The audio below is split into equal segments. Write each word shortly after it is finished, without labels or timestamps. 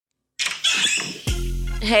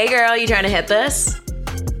Hey girl, you trying to hit this?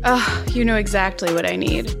 Oh, you know exactly what I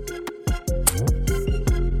need.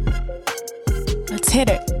 Let's hit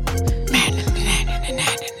it.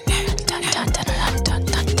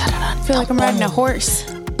 I feel like I'm riding a horse.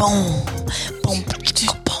 Boom. Boom. Boom.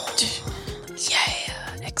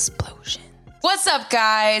 Yeah. Explosion. What's up,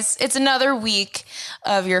 guys? It's another week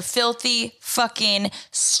of your filthy fucking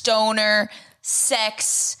stoner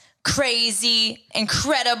sex crazy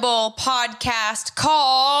incredible podcast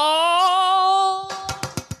called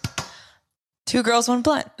Two Girls, One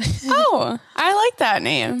Blunt. Oh, I like that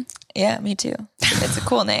name. Yeah, me too. It's a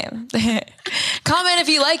cool name. Comment if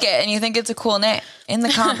you like it and you think it's a cool name in the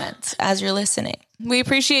comments as you're listening. We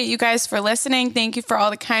appreciate you guys for listening. Thank you for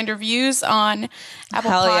all the kind reviews on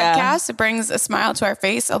Apple Hell yeah. Podcasts. It brings a smile to our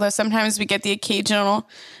face, although sometimes we get the occasional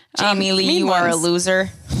Jamie Lee, mean you are a ones. loser.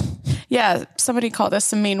 Yeah, somebody called us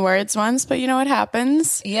some mean words once, but you know what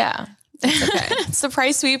happens? Yeah, it's okay. It's the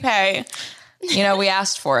price we pay. You know, we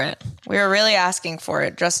asked for it. We were really asking for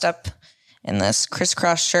it, dressed up in this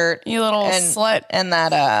crisscross shirt. You little slut. And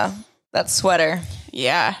that sweater.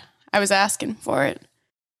 Yeah, I was asking for it.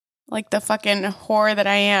 Like the fucking whore that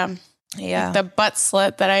I am. Yeah. Like the butt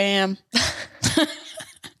slut that I am.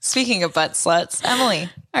 Speaking of butt sluts, Emily.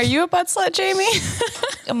 Are you a butt slut, Jamie?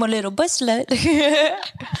 I'm a little butt slut.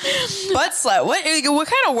 Butt slut? What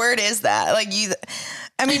kind of word is that? Like you...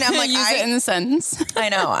 I mean, I'm like... Use it in the sentence. I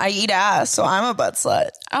know. I eat ass, so I'm a butt slut.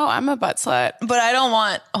 Oh, I'm a butt slut. But I don't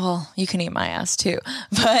want... Oh, you can eat my ass too.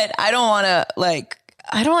 But I don't want to, like...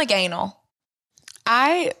 I don't like anal.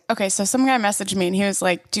 Okay, so some guy messaged me and he was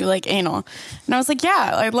like, do you like anal? And I was like,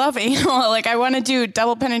 yeah, I love anal. Like, I want to do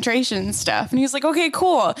double penetration stuff. And he was like, okay,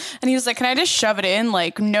 cool. And he was like, can I just shove it in?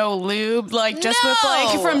 Like, no lube? Like, just with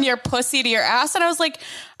like from your pussy to your ass? And I was like,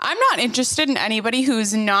 I'm not interested in anybody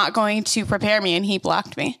who's not going to prepare me. And he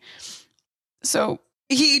blocked me. So...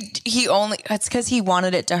 He only, it's because he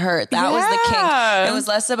wanted it to hurt. That was the kink. It was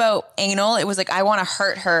less about anal. It was like, I want to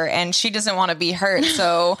hurt her and she doesn't want to be hurt.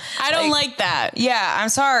 So I don't like that. Yeah, I'm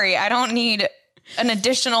sorry. I don't need an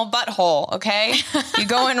additional butthole. Okay. You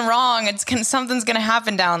go in wrong. Something's going to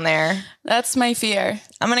happen down there. That's my fear.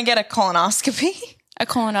 I'm going to get a colonoscopy. A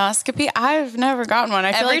colonoscopy? I've never gotten one.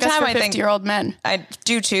 I feel like that's for 50-year-old men. I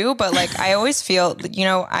do too, but like I always feel, you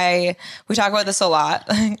know, we talk about this a lot,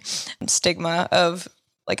 stigma of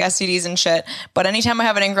like STDs and shit. But anytime I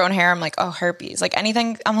have an ingrown hair, I'm like, oh, herpes. Like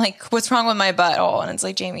anything, I'm like, what's wrong with my butthole? And it's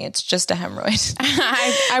like, Jamie, it's just a hemorrhoid.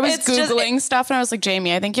 I was Googling stuff and I was like,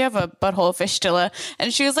 Jamie, I think you have a butthole fistula.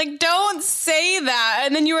 And she was like, don't say that.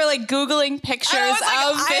 And then you were like Googling pictures of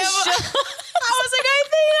fistula. I was like, I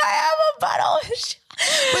think I have a butthole fistula.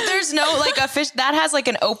 But there's no like a fish that has like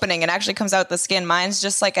an opening and actually comes out the skin. Mine's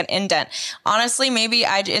just like an indent. Honestly, maybe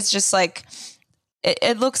it's just like,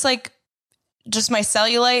 it looks like just my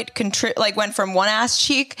cellulite like went from one ass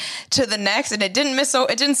cheek to the next and it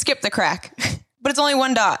didn't skip the crack, but it's only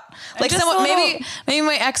one dot. Like maybe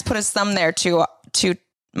my ex put his thumb there too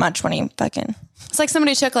much when he fucking. It's like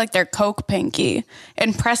somebody took like their Coke pinky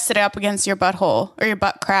and pressed it up against your butthole or your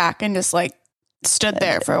butt crack and just like stood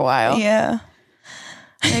there for a while. Yeah.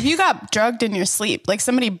 If you got drugged in your sleep, like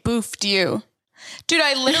somebody boofed you. Dude,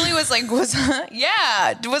 I literally was like, was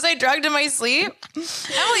I drugged in my sleep?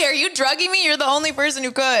 Emily, are you drugging me? You're the only person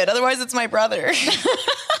who could. Otherwise, it's my brother.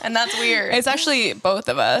 And that's weird. It's actually both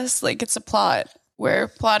of us. Like, it's a plot. We're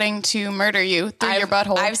plotting to murder you through your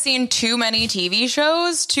butthole. I've seen too many TV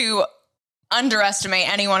shows to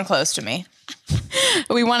underestimate anyone close to me.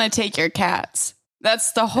 We want to take your cats.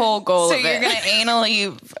 That's the whole goal of it. So you're going to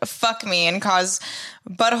anally fuck me and cause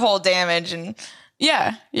butthole damage and...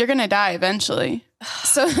 Yeah, you're going to die eventually.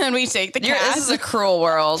 So then we take the cat. This is a cruel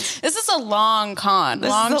world. This is a long con.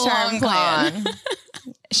 Long-term plan.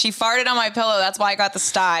 She farted on my pillow. That's why I got the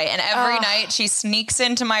sty. And every night she sneaks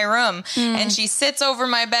into my room and she sits over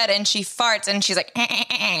my bed and she farts and she's like,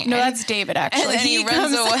 No, that's David, actually. And then he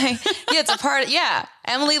runs away. Yeah, it's a part. Yeah.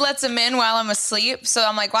 Emily lets him in while I'm asleep. So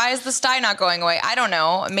I'm like, why is the sty not going away? I don't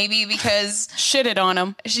know. Maybe because... Shitted on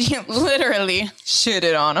him. She literally.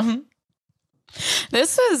 Shitted on him.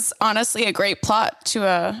 This is honestly a great plot to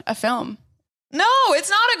a film. No, it's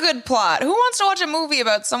not a good plot. Who wants to watch a movie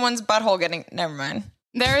about someone's butthole getting... Never mind.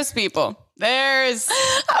 There's people. I was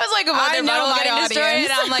like, about their butthole getting destroyed.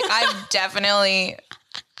 And I'm like, I've definitely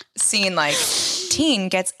seen like teen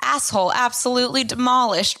gets asshole absolutely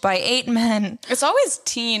demolished by 8 men. It's always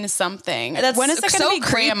teen something. That's when is it going to be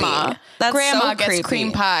creepy. grandma? That's grandma so gets creepy.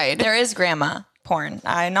 cream pied. There is grandma porn.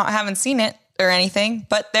 I haven't seen it or anything,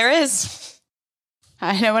 but there is.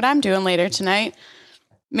 I know what I'm doing later tonight.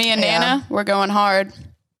 Me and Nana, we're going hard.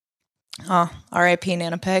 Oh, R.I.P.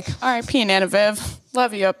 Nana Peg. R.I.P. Nana Viv.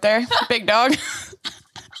 Love you up there, big dog.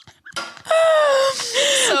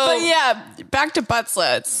 But yeah, back to butt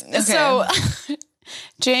sluts. Okay. So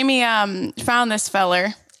Jamie found this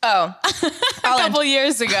feller Oh, a couple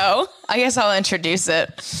years ago. I guess I'll introduce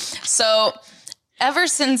it. So ever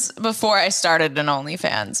since before I started an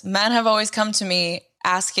OnlyFans, men have always come to me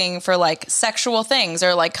asking for like sexual things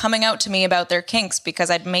or like coming out to me about their kinks because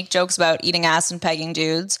I'd make jokes about eating ass and pegging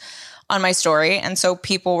dudes on my story. And so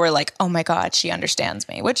people were like, oh my God, she understands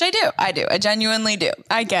me, which I do. I genuinely do.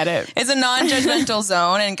 I get it. It's a non-judgmental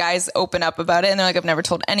zone and guys open up about it and they're like, I've never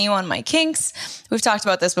told anyone my kinks. We've talked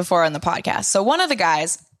about this before on the podcast. So one of the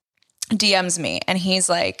guys DMs me and he's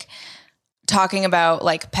like talking about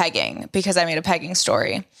like pegging because I made a pegging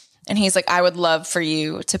story. And he's like, I would love for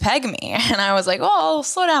you to peg me. And I was like, oh,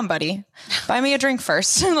 slow down, buddy. Buy me a drink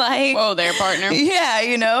first. Like, Whoa there, partner. yeah,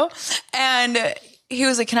 you know? And he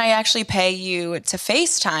was like, can I actually pay you to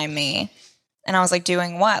FaceTime me? And I was like,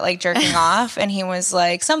 doing what? Like jerking off? And he was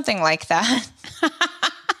like, something like that.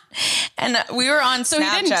 And we were on Snapchat. So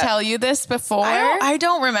he didn't tell you this before? I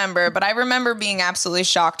don't remember, but I remember being absolutely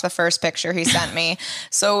shocked the first picture he sent me.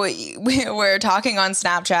 So we're talking on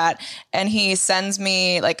Snapchat and he sends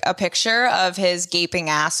me like a picture of his gaping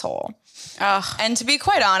asshole. Ugh. And to be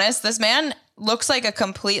quite honest, this man looks like a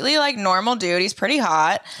completely like normal dude. He's pretty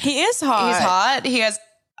hot. He is hot. He's hot. He has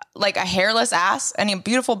like a hairless ass and a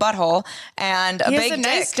beautiful butthole and a big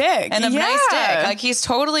nice dick. and a Yeah. nice dick. Like he's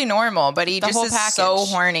totally normal, but he The just whole is package. so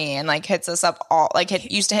horny and like hits us up all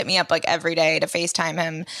like used to hit me up like every day to FaceTime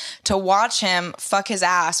him to watch him fuck his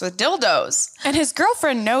ass with dildos. And his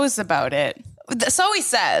girlfriend knows about it. So he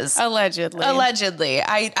says. Allegedly. Allegedly.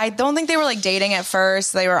 I don't think they were like dating at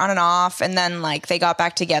first. They were on and off and then like they got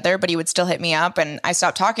back together, but he would still hit me up and I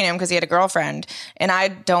stopped talking to him because he had a girlfriend and I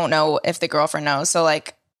don't know if the girlfriend knows. So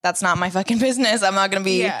like that's not my fucking business. I'm not going to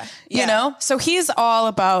be, you know? So he's all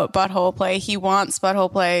about butthole play. He wants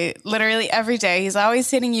butthole play literally every day. He's always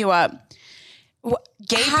hitting you up.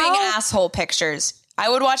 Gaping asshole pictures. I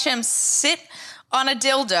would watch him sit on a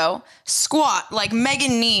dildo, squat like Meg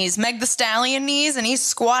the Stallion knees, and he's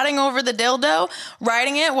squatting over the dildo,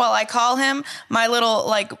 riding it while I call him my little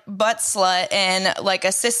like butt slut and like a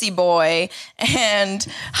sissy boy and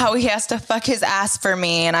how he has to fuck his ass for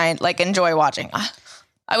me. And I like enjoy watching.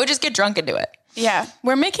 I would just get drunk and do it. Yeah.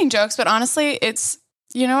 We're making jokes, but honestly, it's,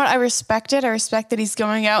 you know what? I respect it. I respect that he's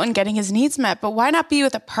going out and getting his needs met, but why not be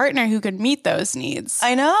with a partner who could meet those needs?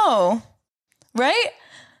 I know. Right?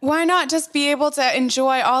 Why not just be able to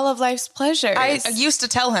enjoy all of life's pleasures? I used to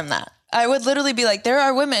tell him that. I would literally be like, there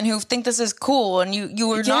are women who think this is cool and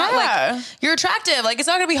you are not like, you're attractive. Like, it's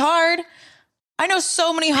not going to be hard. I know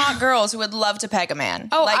so many hot girls who would love to peg a man.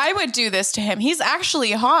 Oh, like, I would do this to him. He's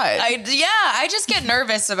actually hot. I just get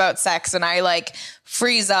nervous about sex and I like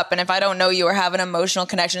freeze up. And if I don't know you or have an emotional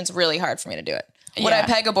connection, it's really hard for me to do it. Would I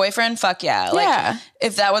peg a boyfriend? Fuck yeah. Like,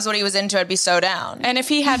 if that was what he was into, I'd be so down. And if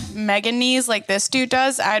he had Megan knees like this dude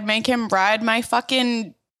does, I'd make him ride my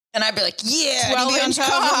fucking and I'd be like, yeah, 12-inch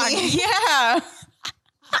cock. Yeah.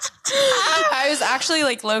 I was actually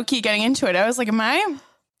like low key getting into it. I was like, am I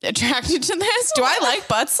attracted to this? Do I like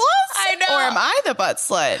butt sluts? I know. Or am I the butt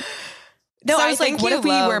slut? No, So I was like, what if we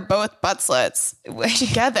were both butt sluts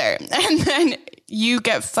together? And then you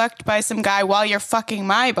get fucked by some guy while you're fucking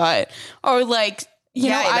my butt. Or like, you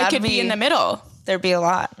know, I could be in the middle. There'd be a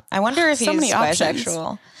lot. I wonder if So he's many options.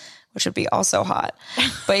 bisexual, which would be also hot.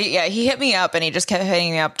 But yeah, he hit me up and he just kept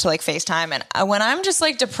hitting me up to like FaceTime. And when I'm just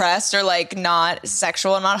like depressed or like not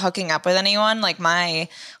sexual, I'm not hooking up with anyone, like my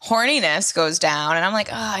horniness goes down and I'm like,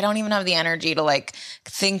 oh, I don't even have the energy to like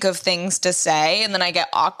think of things to say. And then I get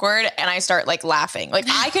awkward and I start like laughing. Like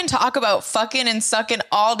I can talk about fucking and sucking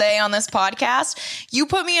all day on this podcast. You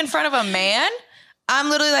put me in front of a man, I'm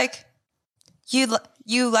literally like, you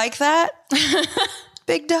like that?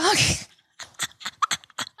 Big dog?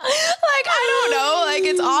 Like, I don't know. Like,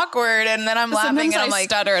 it's awkward. And then I'm laughing and I'm like,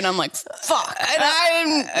 stutter and I'm like, fuck. And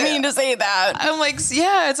I didn't mean to say that. I'm like,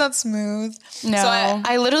 yeah, it's not smooth. No. So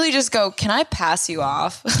I literally just go, can I pass you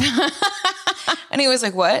off? And he was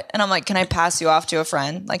like, what? And I'm like, can I pass you off to a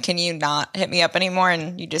friend? Like, can you not hit me up anymore?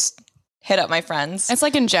 And you just hit up my friends. It's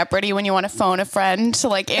like in Jeopardy when you want to phone a friend to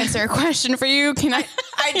like answer a question for you. Can I?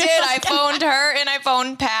 I did. I phoned her and I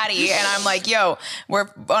phoned Patty and I'm like, yo, we're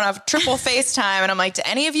on a triple FaceTime. And I'm like, do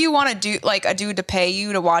any of you want to do like a dude to pay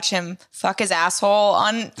you to watch him fuck his asshole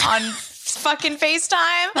on fucking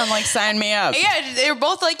FaceTime? I'm like, sign me up. Yeah. They were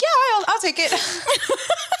both like, yeah, I'll take it.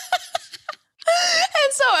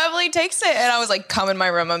 And so Emily takes it and I was like, come in my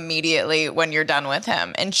room immediately when you're done with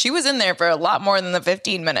him. And she was in there for a lot more than the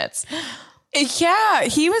 15 minutes. Yeah,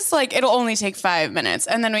 he was like, it'll only take 5 minutes.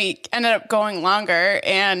 And then we ended up going longer,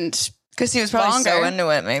 and Because he was probably so into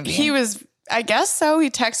it, maybe. he was, I guess so. He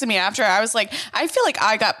texted me after. I was like, I feel like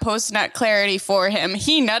I got post-nut clarity for him.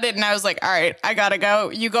 He nutted, and I was like, all right, I gotta go.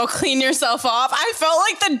 You go clean yourself off. I felt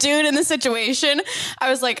like the dude in the situation. I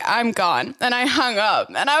was like, I'm gone. And I hung up.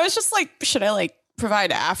 And I was just like, should I like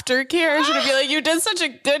provide aftercare? Should I be like, you did such a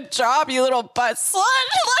good job, you little butt slut?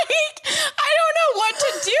 Like, I don't know what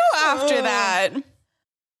to do after that.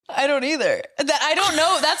 I don't either. I don't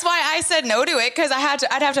know. That's why I said no to it, because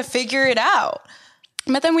I'd have to figure it out.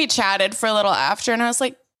 But then we chatted for a little after, and I was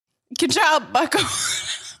like, good job, bucko. And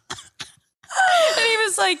he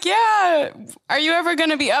was like, yeah, are you ever going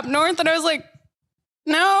to be up north? And I was like,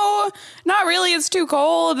 no, not really. It's too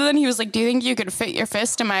cold. And then he was like, do you think you could fit your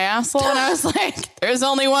fist in my asshole? And I was like, there's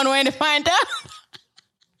only one way to find out.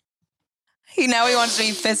 Now he wants to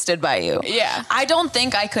be fisted by you. Yeah. I don't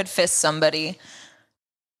think I could fist somebody.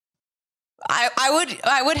 I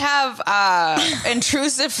would have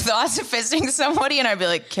intrusive thoughts of fisting somebody, and I'd be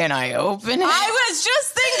like, can I open it? I was just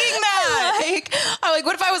thinking that. I'm like,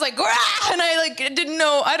 what if I was like, "Grah!" and I like didn't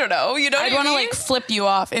know? I don't know. You know, I'd want to like flip you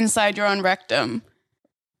off inside your own rectum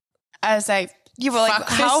as I like,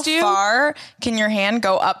 how far can your hand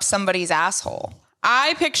go up somebody's asshole?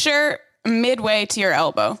 I picture midway to your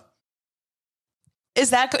elbow. Is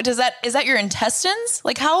that your intestines?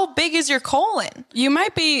 Like, how big is your colon? You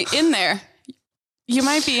might be in there. You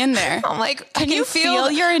might be in there. I'm like, can you feel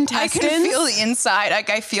your intestines? I can feel the inside. Like,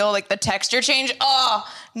 I feel like the texture change. Oh,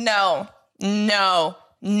 no. At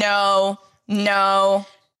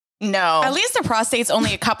least the prostate's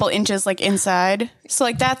only a couple inches like inside. So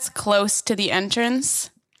like that's close to the entrance.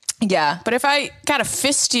 Yeah. But if I gotta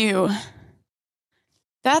fist you,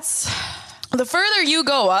 that's... The further you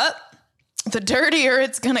go up, the dirtier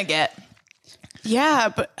it's gonna get. Yeah,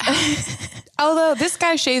 but... Although this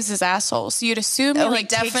guy shaves his asshole, so you'd assume he like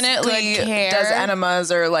definitely takes does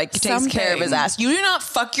enemas or like takes care of his ass. You do not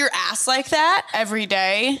fuck your ass like that every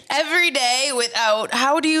day without.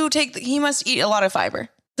 How do you take? He must eat a lot of fiber.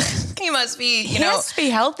 He must be. He has to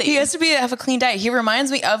be healthy. He has to have a clean diet. He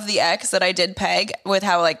reminds me of the ex that I did peg with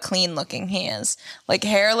how like clean looking he is, like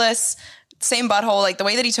hairless. Same butthole, like the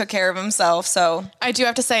way that he took care of himself. So I do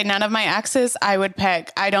have to say, none of my exes I would peg.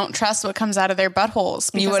 I don't trust what comes out of their buttholes.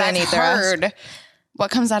 You wouldn't eat their ass. What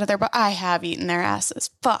comes out of their butt? I have eaten their asses.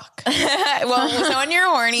 Fuck. Well, so when you're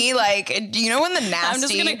horny, like, you know when the nasty... I'm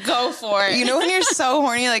just going to go for it. You know when you're so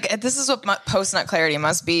horny, like, this is what post-nut clarity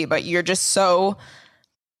must be, but you're just so...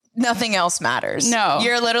 Nothing else matters. No.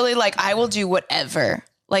 You're literally like, I will do whatever.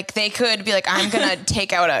 Like, they could be like, I'm going to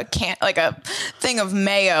take out a thing of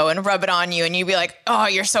mayo and rub it on you. And you'd be like, oh,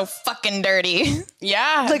 you're so fucking dirty.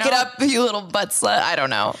 Yeah. Lick it up, you little butt slut. I don't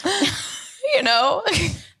know. You know?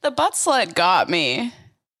 The butt slut got me.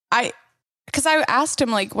 Because I asked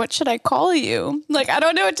him, like, what should I call you? Like, I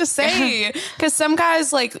don't know what to say. Because some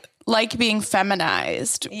guys, like being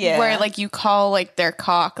feminized. Yeah. Where, like, you call, like, their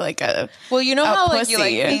cock, like, a Well, you know how, like, pussy. you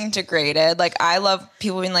like being degraded? Like, I love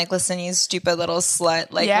people being like, listen, you stupid little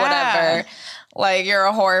slut. Like, whatever. Like, you're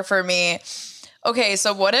a whore for me. Okay,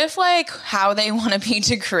 so what if, like, how they want to be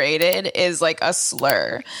degraded is, like, a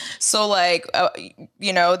slur? So, like,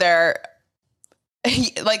 you know, there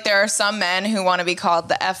are some men who want to be called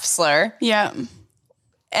the F slur. Yeah.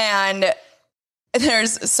 And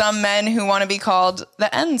there's some men who want to be called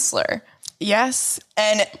the N slur. Yes.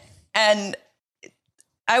 And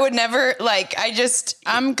I would never, like,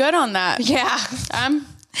 I'm good on that. Yeah. I'm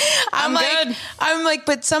like, good. I'm like,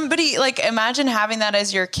 but somebody, like, imagine having that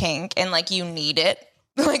as your kink and, like, you need it.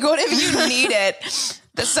 Like, what if you need it?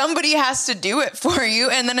 That somebody has to do it for you.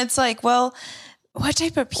 And then it's like, well, what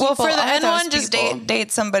type of people? Well, for the are N1, those just people?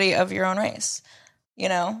 date somebody of your own race. You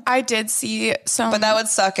know? I did see some. But that would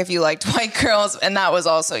suck if you liked white girls and that was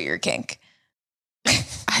also your kink.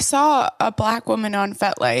 I saw a black woman on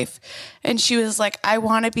FetLife and she was like, I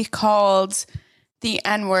want to be called the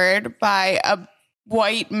N-word by a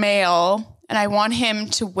white male and I want him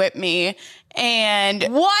to whip me and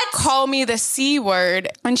call me the C word.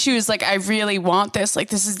 And she was like, I really want this. Like,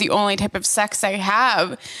 this is the only type of sex I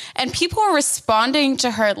have. And people were responding to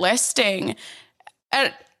her listing.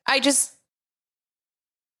 And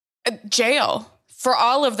jail for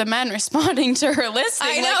all of the men responding to her listing.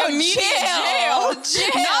 I know, like immediate jail.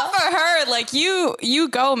 Not for her. Like, you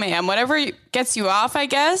go, ma'am. Whatever gets you off, I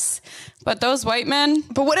guess. But those white men.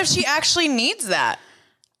 But what if she actually needs that?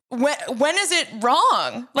 When is it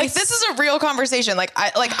wrong? Like, this is a real conversation. Like,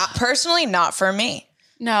 I personally, not for me.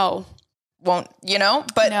 No. Won't, you know?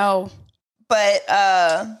 But no. But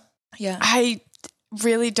yeah. I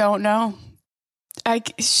really don't know.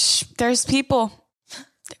 There's people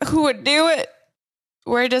who would do it.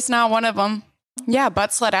 We're just not one of them. Yeah,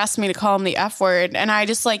 Buttslut asked me to call him the F word, and I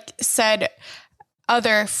just like said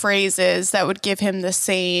other phrases that would give him the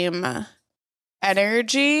same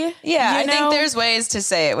energy. Yeah, I think there's ways to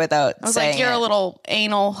say it without I was saying like, you're it. a little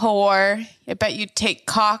anal whore. I bet you take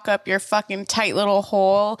cock up your fucking tight little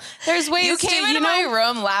hole. There's ways You came into my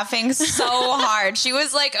room laughing so hard. She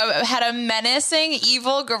was like, had a menacing,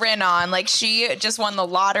 evil grin on. Like she just won the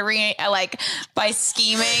lottery, like by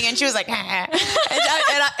scheming. And she was like, and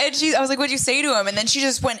I was like, what'd you say to him? And then she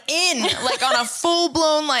just went in like on a full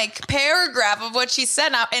blown like paragraph of what she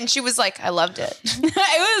said. And she was like, I loved it.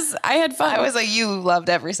 I had fun. I was like, you loved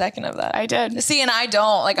every second of that. I did. See, and I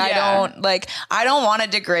don't I don't want to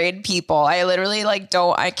degrade people. I literally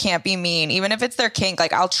I can't be mean. Even if it's their kink,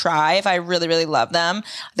 like I'll try if I really, really love them,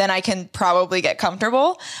 then I can probably get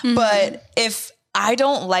comfortable. Mm-hmm. But if I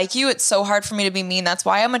don't like you, it's so hard for me to be mean. That's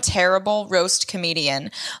why I'm a terrible roast comedian.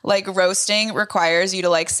 Like roasting requires you to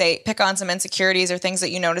like pick on some insecurities or things that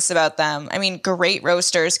you notice about them. I mean, great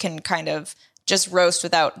roasters can kind of just roast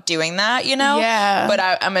without doing that, you know? Yeah. But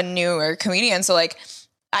I'm a newer comedian, so like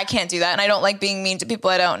I can't do that, and I don't like being mean to people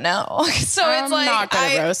I don't know. So it's like not good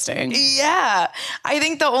at roasting. Yeah, I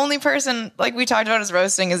think the only person like we talked about is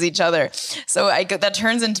roasting is each other. So that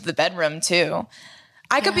turns into the bedroom too.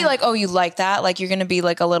 I could be like, oh, you like that? Like you're gonna be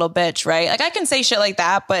like a little bitch, right? Like I can say shit like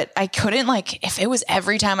that, but I couldn't like if it was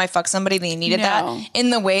every time I fuck somebody they needed that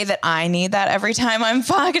in the way that I need that every time I'm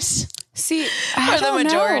fucked. See, for the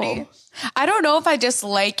majority. I don't know if I just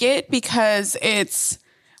like it because it's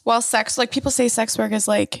sex, like people say sex work is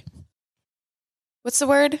like, what's the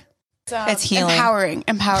word? It's healing.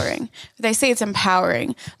 Empowering. They say it's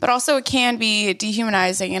empowering, but also it can be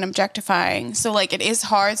dehumanizing and objectifying. So like it is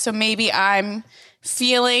hard. So maybe I'm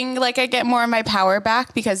feeling like I get more of my power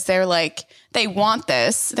back because they're like, they want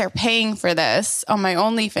this. They're paying for this on my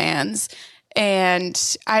OnlyFans.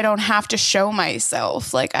 And I don't have to show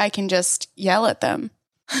myself. Like I can just yell at them.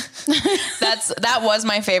 That was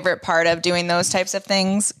my favorite part of doing those types of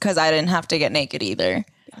things because I didn't have to get naked either.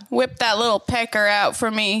 Whip that little pecker out for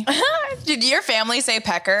me. Did your family say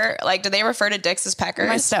pecker? Like, do they refer to dicks as peckers?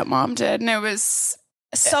 My stepmom did, and it was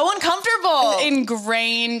so uncomfortable,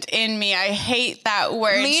 ingrained in me. I hate that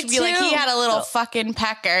word. Me She'd be like, he had a little fucking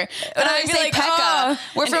pecker, but I'd be like, pekka.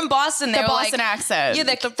 We're from Boston. The Boston accent. Yeah,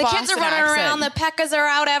 the kids are running around. The pekkas are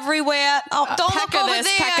out everywhere. Oh, don't look over there.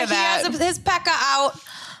 He has his pekka out.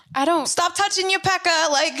 I don't stop touching your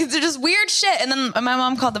pekka. Like they're just weird shit. And then my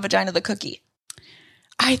mom called the vagina the cookie.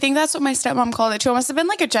 I think that's what my stepmom called it too. It must have been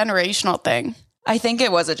like a generational thing. I think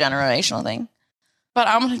it was a generational thing. But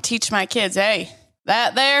I'm going to teach my kids, hey,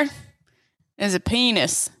 that there is a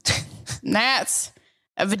penis. And that's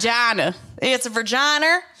a vagina. It's a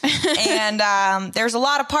vagina. And there's a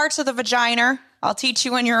lot of parts of the vagina. I'll teach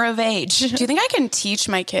you when you're of age. Do you think I can teach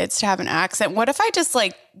my kids to have an accent? What if I just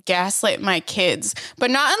like gaslit my kids, but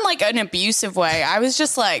not in like an abusive way? I was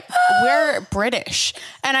just like, we're British.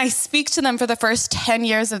 And I speak to them for the first 10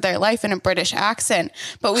 years of their life in a British accent,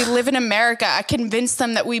 but we live in America. I convinced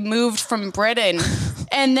them that we moved from Britain.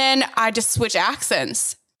 And then I just switch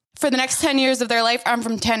accents. For the next 10 years of their life, I'm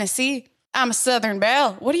from Tennessee. I'm a Southern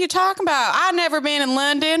belle. What are you talking about? I've never been in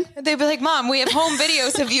London. They'd be like, Mom, we have home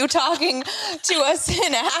videos of you talking to us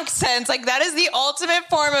in accents. Like that is the ultimate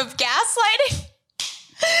form of gaslighting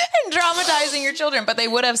and dramatizing your children. But they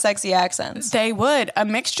would have sexy accents. They would. A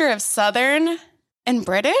mixture of Southern and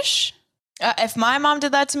British. If my mom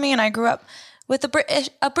did that to me and I grew up with a British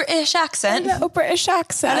accent. A British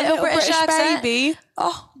accent. A British accent. Baby.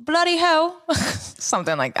 Oh, bloody hell.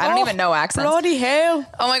 Something like that. I don't even know accents. Bloody hell.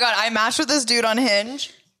 Oh my God. I matched with this dude on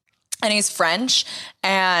Hinge and he's French.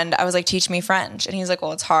 And I was like, teach me French. And he's like,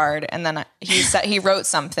 well, it's hard. And then he wrote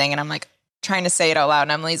something and I'm like trying to say it out loud.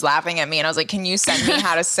 And Emily's laughing at me. And I was like, can you send me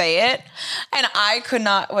how to say it? And I could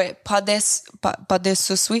not wait. Pas de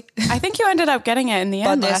souci. I think you ended up getting it in the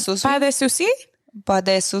end. Pas de souci. Pas de souci. Pas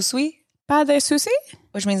de souci. Pas de souci.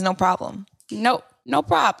 Which means no problem. No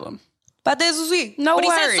problem. Pas de souci. No but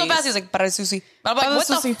worries. He said so fast. He was like, pas de souci. I'm like, what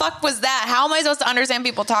the fuck was that? How am I supposed to understand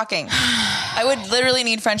people talking? I would literally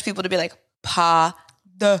need French people to be like, pas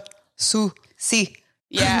de souci.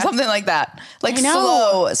 Yeah. Something like that. Like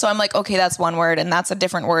slow. So I'm like, okay, that's one word and that's a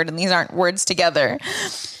different word. And these aren't words together.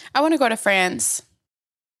 I want to go to France.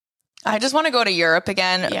 I just want to go to Europe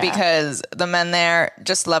again because the men there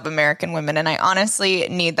just love American women. And I honestly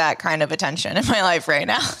need that kind of attention in my life right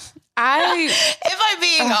now. If I'm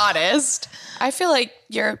being honest. I feel like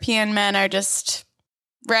European men are just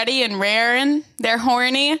ready and raring. They're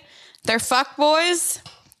horny. They're fuck boys.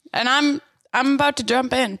 And I'm about to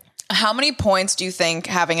jump in. How many points do you think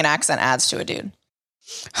having an accent adds to a dude?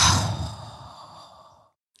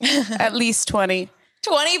 At least 20.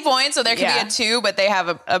 20 points, so there could be a 2, but they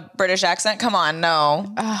have a British accent. Come on,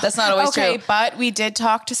 no. That's not always true. Okay, but we did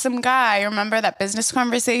talk to some guy. Remember that business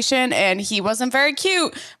conversation? And he wasn't very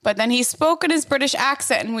cute, but then he spoke in his British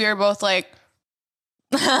accent, and we were both like,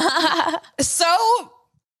 so?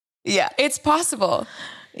 Yeah. It's possible.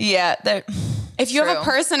 Yeah. If you have a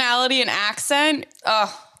personality and accent,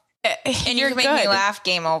 and you can make me laugh,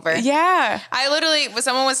 game over. Yeah. I literally,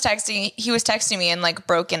 someone was texting, he was texting me in like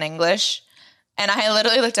broken English. And I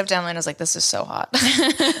literally looked up down and I was like, this is so hot.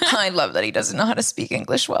 I love that he doesn't know how to speak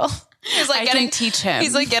English well. He's like, I can teach him.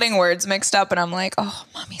 He's like getting words mixed up. And I'm like, oh,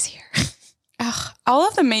 mommy's here. All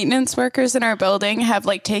of the maintenance workers in our building have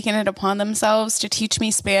like taken it upon themselves to teach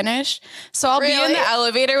me Spanish. So I'll be in the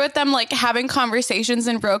elevator with them, like having conversations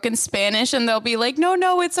in broken Spanish, and they'll be like,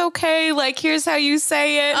 no, it's okay. Like, here's how you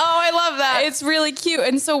say it. Oh, I love that. It's really cute.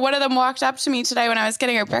 And so one of them walked up to me today when I was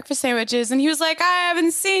getting our breakfast sandwiches, and he was like, I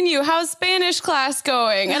haven't seen you. How's Spanish class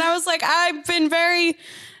going? And I was like, I've been very...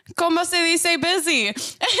 como se dice busy. And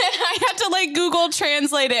I had to like Google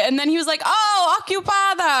translate it. And then he was like, oh,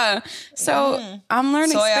 ocupada. So I'm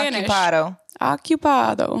learning Soy Spanish. Ocupado.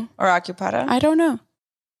 Ocupado. Or ocupada? I don't know.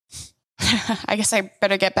 I guess I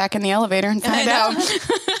better get back in the elevator and find out.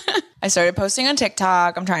 I started posting on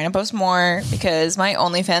TikTok. I'm trying to post more because my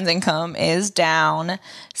OnlyFans income is down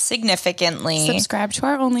significantly. Subscribe to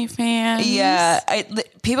our OnlyFans. Yeah.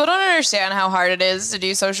 People don't understand how hard it is to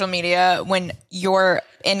do social media when your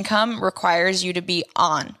income requires you to be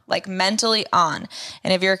on, like mentally on.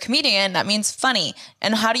 And if you're a comedian, that means funny.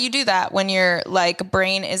 And how do you do that when your like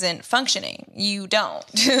brain isn't functioning? You don't.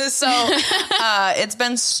 So it's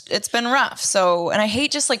been rough. So, and I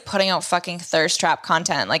hate just like putting out fucking thirst trap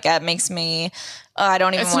content. Like that makes me I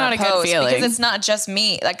don't even want to post because it's not just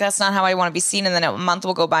me. Like that's not how I want to be seen. And then a month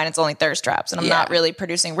will go by and it's only thirst traps, and I'm not really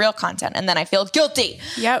producing real content. And then I feel guilty.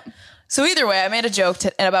 Yep. So either way, I made a joke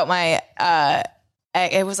about my.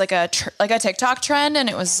 It was like a TikTok trend, and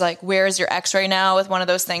it was like, "Where's your ex right now?" with one of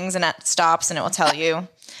those things, and that stops, and it will tell you,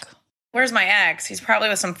 "Where's my ex? He's probably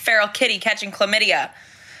with some feral kitty catching chlamydia."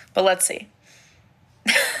 But let's see.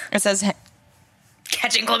 It says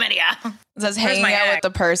catching chlamydia. It says hanging out with the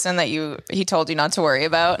person that he told you not to worry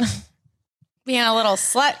about. Being a little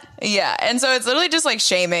slut. Yeah, and so it's literally just like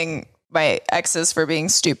shaming my exes for being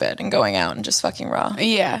stupid and going out and just fucking raw.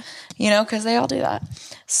 Yeah, because they all do that.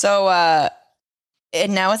 So.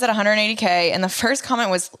 And now it's at 180K. And the first comment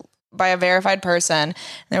was by a verified person. And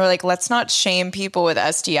they were like, let's not shame people with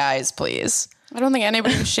STIs, please. I don't think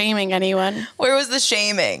anybody was shaming anyone. Where was the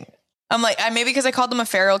shaming? I'm like, maybe because I called them a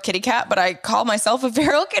feral kitty cat, but I call myself a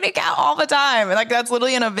feral kitty cat all the time. Like that's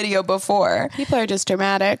literally in a video before. People are just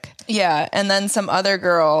dramatic. Yeah. And then some other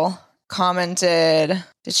girl commented,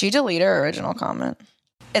 did she delete her original comment?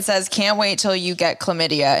 It says, can't wait till you get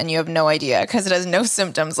chlamydia and you have no idea because it has no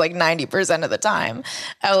symptoms like 90% of the time.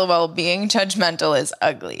 LOL, being judgmental is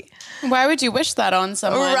ugly. Why would you wish that on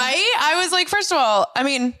someone? Right? I was like, first of all, I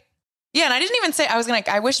mean, yeah, and I didn't even say,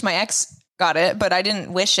 I wish my ex got it, but I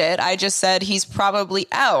didn't wish it. I just said he's probably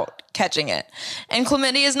out catching it. And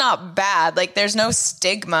chlamydia is not bad. Like there's no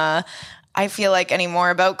stigma, I feel like,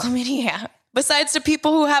 anymore about chlamydia besides to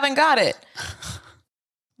people who haven't got it.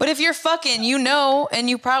 But if you're fucking, and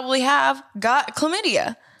you probably have got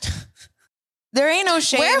chlamydia. There ain't no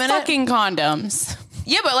shame in it. Wear fucking condoms.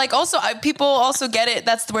 Yeah, but like also, people also get it.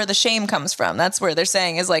 That's where the shame comes from. That's where they're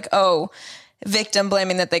saying is like, oh, victim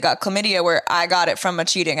blaming that they got chlamydia, where I got it from a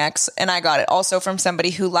cheating ex and I got it also from somebody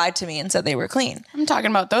who lied to me and said they were clean. I'm talking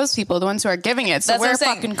about those people, the ones who are giving it. So wear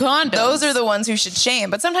fucking condoms. Those are the ones who should shame.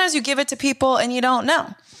 But sometimes you give it to people and you don't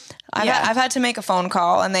know. I've had to make a phone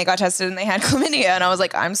call and they got tested and they had chlamydia. And I was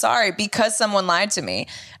like, I'm sorry, because someone lied to me.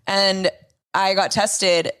 And I got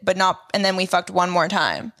tested, and then we fucked one more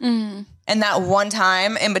time. Mm. And that one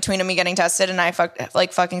time in between me getting tested and I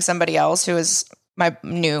fucking somebody else who was my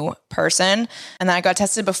new person. And then I got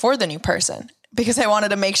tested before the new person because I wanted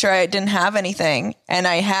to make sure I didn't have anything, and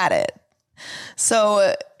I had it.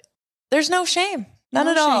 So there's no shame. None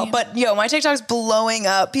at all. But my TikTok's blowing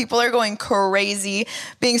up. People are going crazy,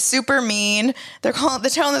 being super mean. They're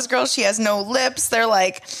telling this girl she has no lips. They're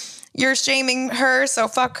like, you're shaming her, so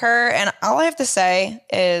fuck her. And all I have to say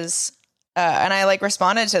is, and I like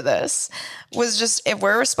responded to this, was just, if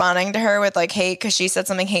we're responding to her with like hate because she said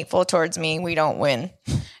something hateful towards me, we don't win.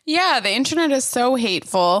 Yeah, the internet is so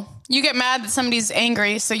hateful. You get mad that somebody's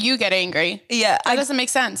angry, so you get angry. Yeah. That doesn't make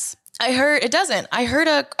sense. It doesn't. I heard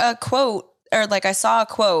a quote, or like I saw a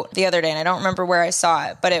quote the other day, and I don't remember where I saw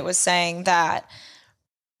it, but it was saying that,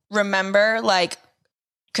 remember, like,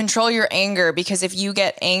 control your anger, because if you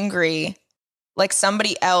get angry, like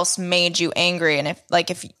somebody else made you angry, and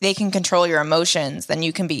if they can control your emotions, then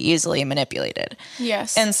you can be easily manipulated.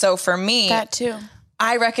 Yes. And so for me, that too.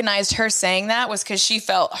 I recognized her saying that was because she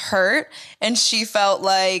felt hurt, and she felt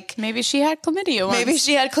like maybe she had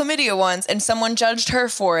chlamydia once. And someone judged her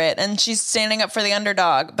for it, and she's standing up for the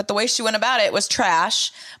underdog. But the way she went about it was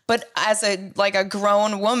trash. But as a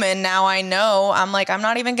grown woman, now I know, I'm like, I'm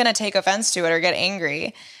not even going to take offense to it or get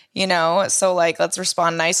angry, you know? So like, let's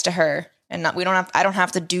respond nice to her, and I don't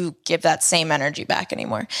have to give that same energy back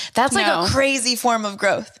anymore. That's like a crazy form of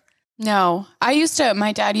growth. No,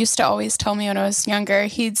 my dad used to always tell me when I was younger,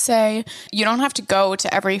 he'd say, you don't have to go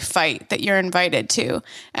to every fight that you're invited to.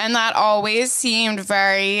 And that always seemed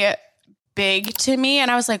very big to me. And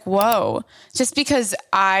I was like, whoa, just because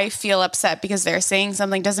I feel upset because they're saying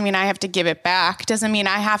something doesn't mean I have to give it back. Doesn't mean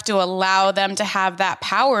I have to allow them to have that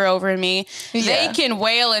power over me. Yeah. They can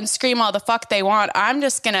wail and scream all the fuck they want. I'm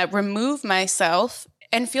just going to remove myself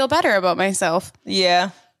and feel better about myself.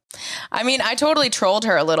 Yeah. I mean, I totally trolled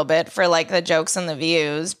her a little bit for like the jokes and the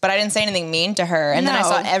views, but I didn't say anything mean to her. And then I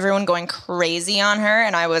saw everyone going crazy on her,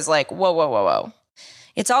 and I was like, whoa, whoa, whoa, whoa.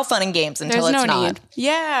 It's all fun and games until it's not. Need.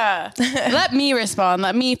 Yeah. Let me respond.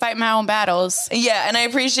 Let me fight my own battles. Yeah. And I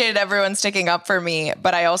appreciated everyone sticking up for me,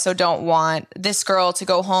 but I also don't want this girl to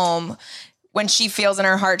go home when she feels in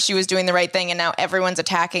her heart she was doing the right thing, and now everyone's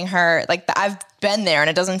attacking her. Like, I've been there, and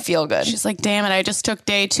it doesn't feel good. She's like, damn it, I just took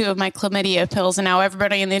day 2 of my chlamydia pills, and now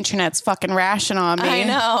everybody on the internet's fucking rashing on me.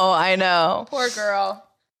 I know. Poor girl.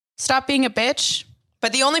 Stop being a bitch.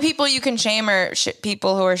 But the only people you can shame are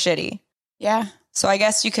people who are shitty. Yeah. So I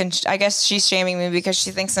guess she's shaming me because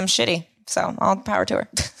she thinks I'm shitty. So all power to her.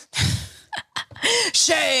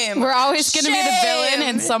 Shame. We're always going to be the villain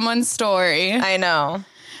in someone's story. I know.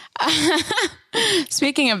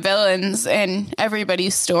 Speaking of villains in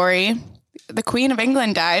everybody's story, the Queen of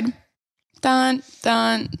England died. Dun,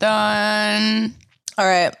 dun, dun. All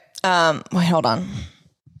right. Wait, hold on.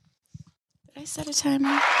 Did I set a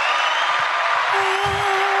timer?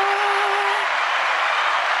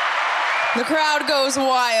 The crowd goes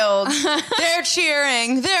wild. They're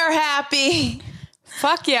cheering. They're happy.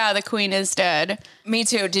 Fuck yeah, the Queen is dead. Me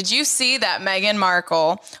too. Did you see that Meghan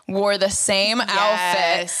Markle wore the same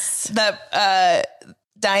outfit that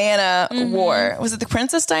Diana wore? Was it the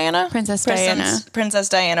Princess Diana? Princess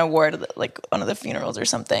Diana wore to like one of the funerals or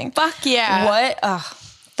something. Fuck yeah. What?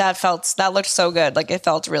 That looked so good. Like, it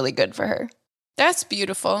felt really good for her. That's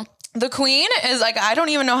beautiful. The Queen is like, I don't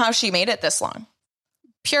even know how she made it this long.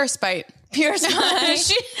 Pure spite.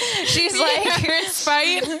 She's like pure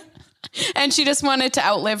spite. And she just wanted to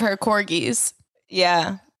outlive her corgis.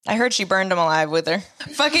 Yeah. I heard she burned them alive with her.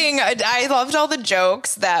 I loved all the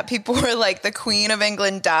jokes that people were like, the Queen of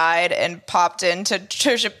England died and popped into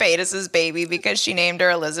Trisha Paytas's baby because she named her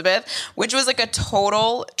Elizabeth, which was like a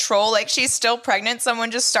total troll. Like, she's still pregnant. Someone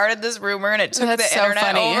just started this rumor, and it took the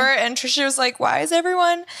internet over. And Trisha was like, why is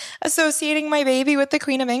everyone associating my baby with the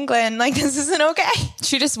Queen of England? Like, this isn't okay.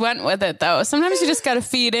 She just went with it, though. Sometimes you just got to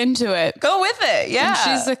feed into it. Go with it. Yeah. And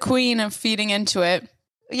she's the queen of feeding into it.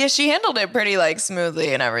 Yeah, she handled it pretty like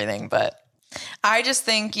smoothly and everything, but I just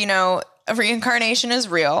think, reincarnation is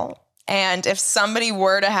real. And if somebody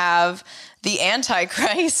were to have the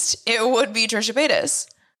Antichrist, it would be Trisha Paytas.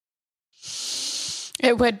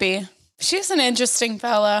 It would be. She's an interesting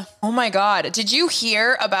fella. Oh my God. Did you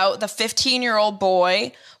hear about the 15-year-old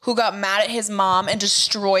boy who got mad at his mom and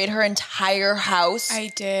destroyed her entire house?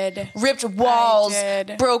 I did. Ripped walls,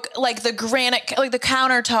 broke like the granite, like the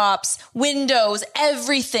countertops, windows,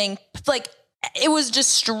 everything. Like, it was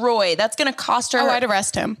destroyed. That's going to cost her. Oh, I'd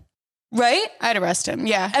arrest him. Right? I'd arrest him.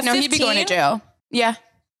 Yeah. At 15? He'd be going to jail. Yeah.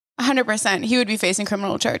 100%. He would be facing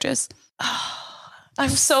criminal charges. I'm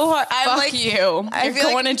so hard. Fuck like, you. You're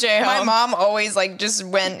going to jail. My mom always like just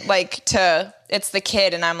went like to, it's the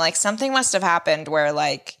kid. And I'm like, something must have happened where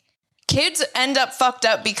like kids end up fucked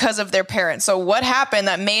up because of their parents. So what happened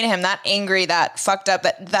that made him that angry, that fucked up,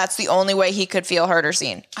 that's the only way he could feel heard or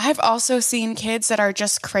seen? I've also seen kids that are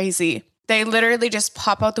just crazy. They literally just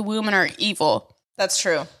pop out the womb and are evil. That's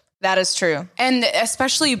true. That is true. And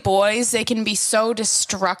especially boys, they can be so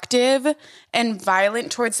destructive and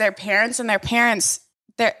violent towards their parents, and their parents,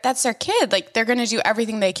 that's their kid. Like, they're going to do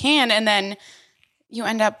everything they can, and then you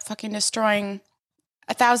end up fucking destroying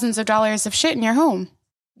thousands of dollars of shit in your home.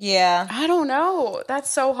 Yeah. I don't know.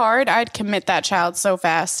 That's so hard. I'd commit that child so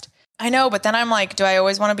fast. I know, but then I'm like, do I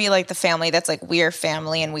always want to be like the family that's like, we're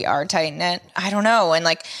family and we are tight-knit? I don't know. And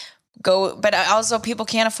like, but also people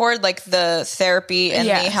can't afford like the therapy and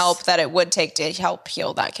the help that it would take to help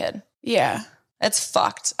heal that kid. Yeah. It's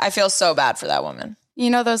fucked. I feel so bad for that woman. You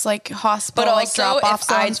know those like hospital But like also, drop off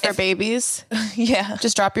if I- zones for if- babies? Yeah.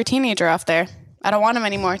 Just drop your teenager off there. I don't want him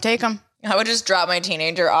anymore. Take him. I would just drop my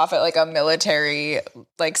teenager off at like a military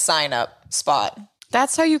like sign up spot.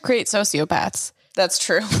 That's how you create sociopaths. That's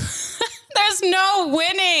true. There's no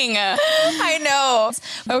winning. I know.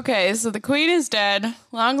 Okay, so the queen is dead.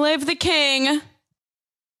 Long live the king.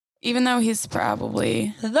 Even though he's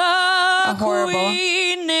probably The horrible.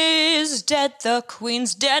 queen is dead. The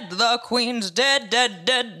queen's dead. The queen's dead, dead,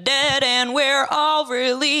 dead, dead. And we're all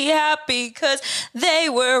really happy because they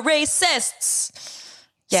were racists.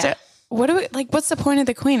 Yeah. So, what do we like? What's the point of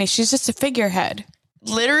the queen? She's just a figurehead.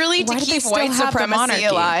 Literally Why to do they keep still white have the supremacy monarchy?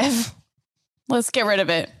 alive. Let's get rid of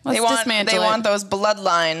it. Let's dismantle They it. want those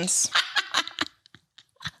bloodlines.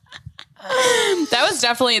 That was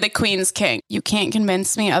definitely the queen's king. You can't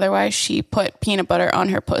convince me otherwise. She put peanut butter on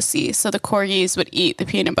her pussy, so the corgis would eat the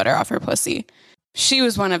peanut butter off her pussy. She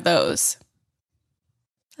was one of those.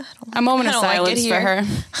 A moment of I don't like silence it for here.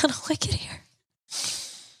 her. I don't like it here.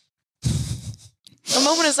 A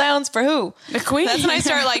moment of silence for who? The queen. That's when I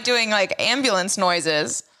start like doing like ambulance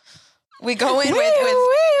noises. We go in Woo,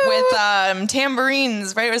 with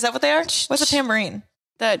tambourines, right? Is that what they are? What's a tambourine?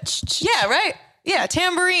 Yeah, right. Yeah,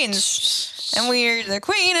 tambourines. And we're the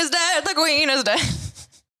queen is dead. The queen is dead.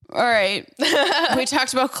 All right. We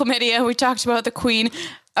talked about chlamydia. We talked about the queen.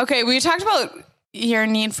 Okay, we talked about your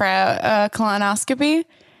need for a colonoscopy.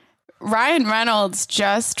 Ryan Reynolds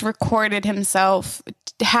just recorded himself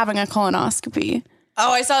having a colonoscopy.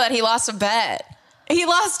 Oh, I saw that he lost a bet. He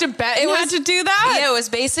lost a bet and had to do that? Yeah, it was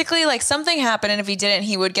basically like something happened, and if he didn't,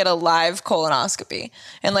 he would get a live colonoscopy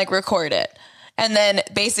and like record it. And then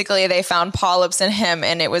basically they found polyps in him,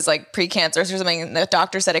 and it was like precancerous or something. And the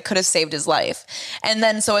doctor said it could have saved his life. And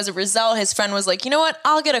then so as a result, his friend was like, you know what?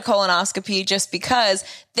 I'll get a colonoscopy just because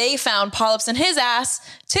they found polyps in his ass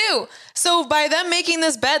too. So by them making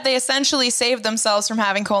this bet, they essentially saved themselves from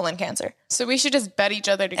having colon cancer. So we should just bet each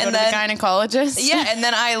other to go And to then- the gynecologist? Yeah, and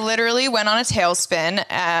then I literally went on a tailspin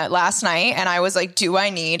last night, and I was like, do I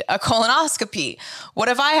need a colonoscopy? What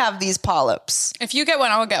if I have these polyps? If you get one,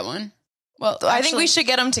 I'll get one. Well, I think we should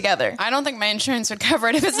get them together. I don't think my insurance would cover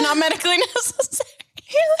it if it's not medically necessary.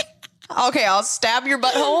 Okay, I'll stab your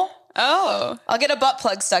butthole. Oh. I'll get a butt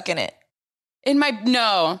plug stuck in it. In my...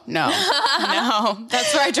 No.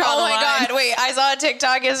 That's where I draw the Oh my line. God, wait, I saw a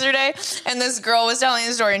TikTok yesterday, and this girl was telling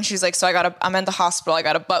the story, and she's like, so I'm at the hospital, I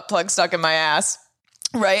got a butt plug stuck in my ass.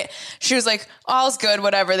 Right? She was like, all's good,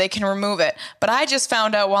 whatever, they can remove it. But I just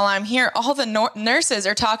found out while I'm here, all the nurses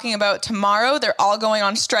are talking about tomorrow, they're all going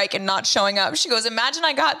on strike and not showing up. She goes, imagine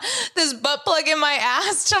I got this butt plug in my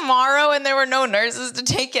ass tomorrow and there were no nurses to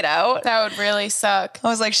take it out. That would really suck. I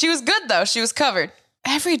was like, she was good though. She was covered.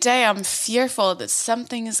 Every day I'm fearful that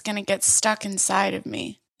something is going to get stuck inside of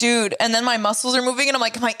me. Dude, and then my muscles are moving and I'm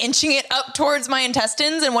like, am I inching it up towards my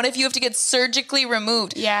intestines? And what if you have to get surgically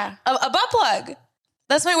removed? Yeah. A butt plug.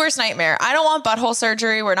 That's my worst nightmare. I don't want butthole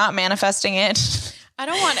surgery. We're not manifesting it. I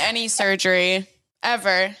don't want any surgery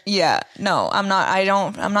ever. Yeah, no, I'm not.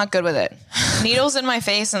 I'm not good with it. Needles in my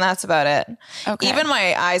face, and that's about it. Okay. Even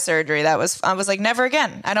my eye surgery, I was like, never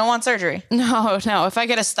again. I don't want surgery. No. If I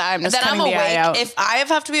get a sty, I'm just Then I'm cutting the eye out. awake. If I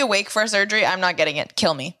have to be awake for a surgery, I'm not getting it.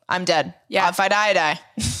 Kill me. I'm dead. Yeah. If I die, I die.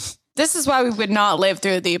 This is why we would not live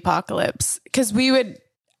through the apocalypse. Because we would...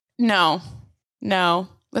 No.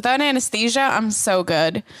 Without anesthesia, I'm so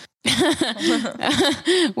good.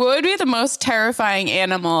 What would be the most terrifying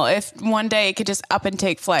animal if one day it could just up and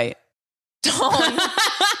take flight?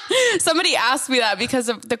 Somebody asked me that because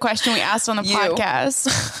of the question we asked on the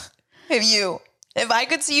podcast. If I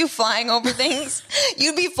could see you flying over things,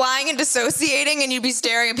 you'd be flying and dissociating, and you'd be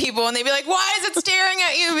staring at people, and they'd be like, why is it staring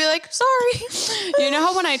at you? You'd be like, sorry. You know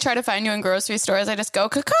how when I try to find you in grocery stores, I just go,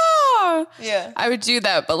 caw. Yeah. I would do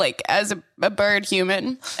that, but like as a bird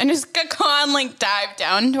human, and just caw and like dive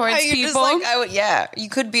down towards You're people. just like, you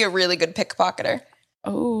could be a really good pickpocketer.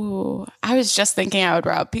 Oh, I was just thinking I would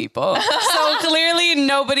rob people. So clearly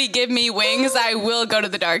nobody give me wings. I will go to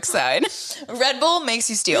the dark side. Red Bull makes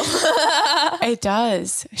you steal. It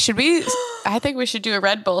does. I think we should do a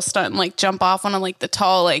Red Bull stunt and like jump off on like the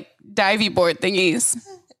tall like divey board thingies.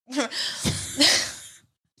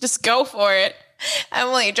 Just go for it.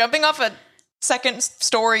 Emily, jumping off a second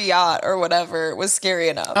story yacht or whatever was scary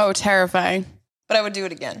enough. Oh, terrifying. But I would do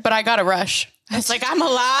it again. But I got a rush. It's like, I'm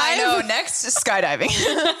alive. I know. Next is skydiving.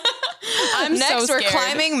 I'm Next, so we're scared.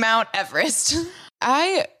 climbing Mount Everest.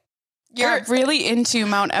 I got really into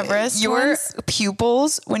Mount Everest. Your once.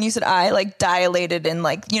 pupils, when you said I, like dilated and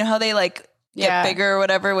like, you know how they like get bigger or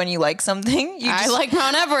whatever when you like something. I like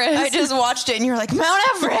Mount Everest. I just watched it and you were like, Mount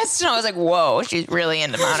Everest. And I was like, whoa, she's really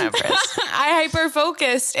into Mount Everest. I hyper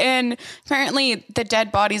focused, and apparently the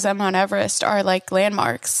dead bodies on Mount Everest are like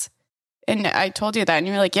landmarks. And I told you that, and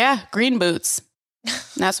you were like, yeah, green boots. And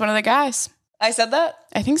that's one of the guys. I said that?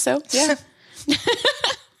 I think so. Yeah.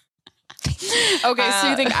 Okay, so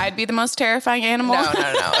you think I'd be the most terrifying animal? No.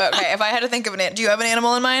 Okay, if I had to think of do you have an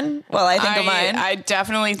animal in mind? Well, I think of mine. I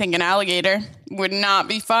definitely think an alligator would not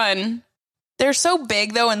be fun. They're so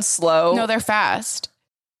big though and slow. No, they're fast.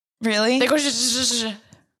 Really? They go.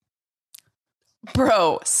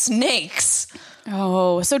 Bro, snakes.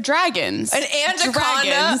 Oh, so dragons. An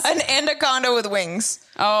anaconda with wings.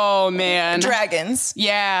 Oh man, dragons.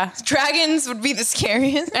 Yeah, dragons would be the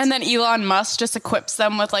scariest. And then Elon Musk just equips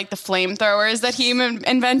them with like the flamethrowers that he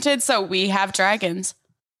invented, so we have dragons.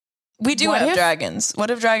 We do have dragons. What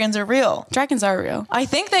if dragons are real? Dragons are real. I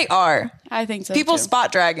think they are. I think so. People too.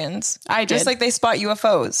 spot dragons. I did. Just like they spot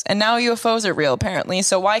UFOs. And now UFOs are real, apparently.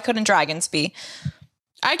 So why couldn't dragons be?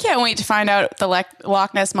 I can't wait to find out the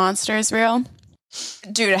Loch Ness Monster is real.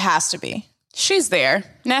 Dude, it has to be. She's there.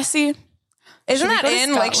 Nessie. Isn't that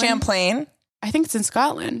in Lake Champlain? I think it's in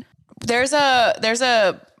Scotland. There's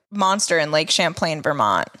a monster in Lake Champlain,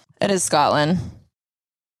 Vermont. It is Scotland.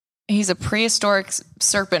 He's a prehistoric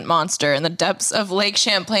serpent monster in the depths of Lake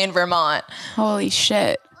Champlain, Vermont. Holy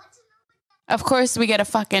shit. Of course we get a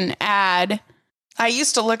fucking ad. I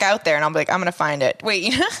used to look out there and I'm like, I'm going to find it. Wait,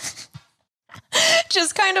 you know?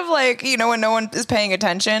 Just kind of like, you know, when no one is paying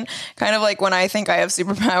attention, kind of like when I think I have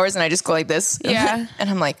superpowers and I just go like this. Yeah. And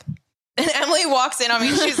I'm like, and Emily walks in on me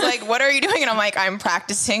and she's like, what are you doing? And I'm like, I'm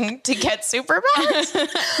practicing to get superpowers.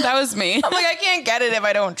 That was me. I'm like, I can't get it if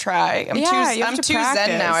I don't try. I'm too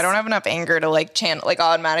zen now. I don't have enough anger to like channel, like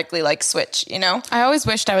automatically like switch, you know? I always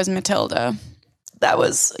wished I was Matilda. That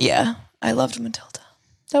was, yeah. I loved Matilda.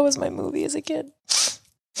 That was my movie as a kid.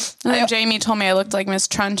 And then Jamie told me I looked like Miss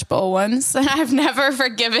Trunchbull once, and I've never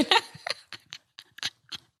forgiven her.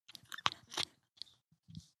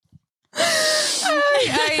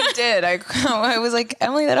 I did. I was like,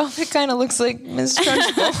 Emily, that outfit kind of looks like Miss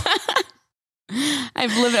Trunchbull.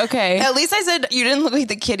 I've lived, okay. At least I said you didn't look like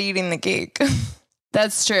the kid eating the cake.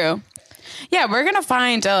 That's true. Yeah, we're going to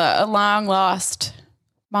find a long lost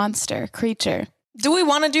monster creature. Do we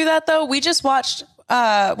want to do that though? We just watched, we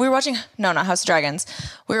were watching, no, not House of Dragons.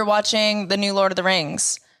 We were watching the new Lord of the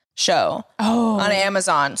Rings show on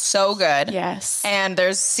Amazon. So good. Yes. And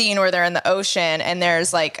there's a scene where they're in the ocean and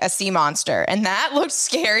there's like a sea monster and that looked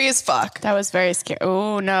scary as fuck. That was very scary.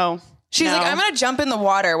 Oh no. She's like, I'm going to jump in the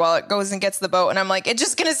water while it goes and gets the boat. And I'm like, it's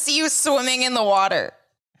just going to see you swimming in the water.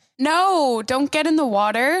 No, don't get in the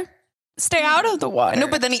water. Stay out of the water. No,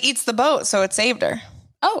 but then he eats the boat. So it saved her.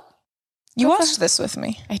 Oh, you watched this with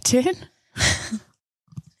me. I did.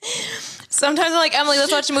 Sometimes I'm like, Emily,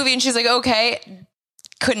 let's watch a movie. And she's like, okay.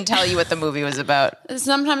 Couldn't tell you what the movie was about.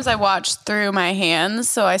 Sometimes I watch through my hands,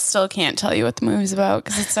 so I still can't tell you what the movie's about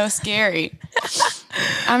because it's so scary.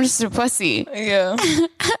 I'm just a pussy. Yeah.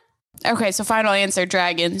 Okay, so final answer,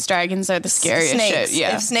 dragons. Dragons are the scariest shit.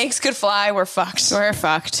 Yeah. If snakes could fly, we're fucked. We're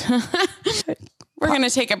fucked. We're going to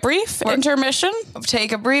take a brief intermission.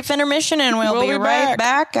 Take a brief intermission and we'll be right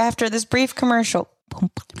back after this brief commercial.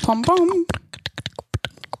 Pum, pum.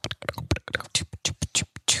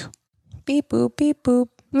 Beep boop, beep boop.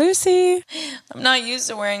 Lucy. I'm not used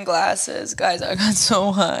to wearing glasses. Guys, I got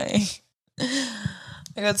so high.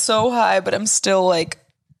 But I'm still like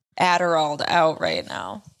Adderalled out right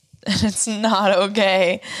now. And it's not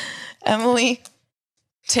okay. Emily,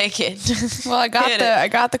 take it. Well, I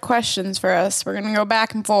got the questions for us. We're gonna go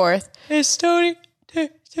back and forth. Hey, Stony.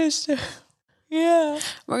 Yeah.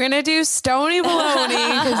 We're gonna do Stony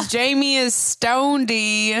Baloney because Jamie is stoned.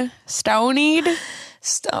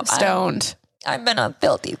 Stoned. I've been a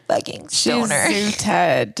filthy fucking stoner. She's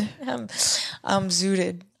zooted. I'm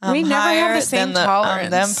zooted. I'm we never have the same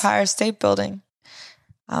tolerance. The Empire State Building.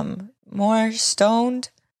 I'm more stoned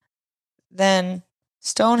than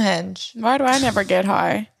Stonehenge. Why do I never get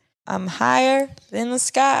high? I'm higher than the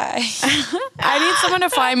sky. I need someone to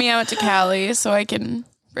fly me out to Cali so I can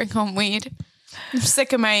bring home weed. I'm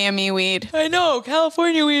sick of Miami weed. I know.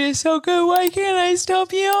 California weed is so good. Why can't I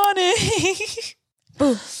stop yawning?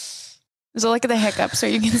 Boo. So look at the hiccup so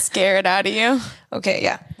you can scare it out of you. Okay,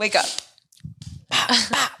 yeah. Wake up.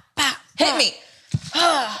 Hit me.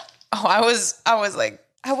 I was like,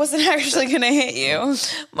 I wasn't actually going to hit you.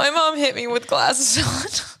 My mom hit me with glasses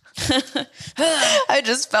on. I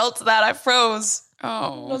just felt that. I froze.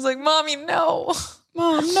 Oh. I was like, Mommy, no.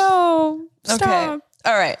 Mom, no. Stop. Okay.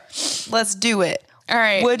 All right. Let's do it. All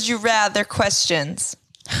right. Would you rather questions?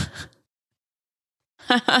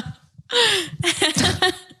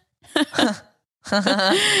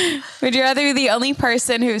 Would you rather be the only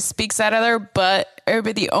person who speaks out of their butt or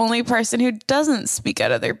be the only person who doesn't speak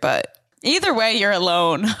out of their butt? Either way, you're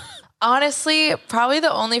alone. Honestly, probably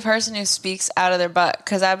the only person who speaks out of their butt,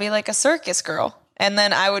 because I'd be like a circus girl. And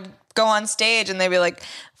then I would go on stage and they'd be like,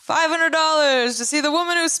 $500 to see the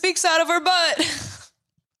woman who speaks out of her butt.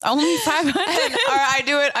 Only 500. Or I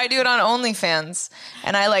do it on OnlyFans,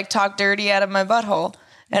 and I like talk dirty out of my butthole.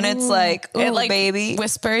 And it's like, oh, It like baby.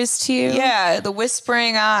 whispers to you. Yeah, the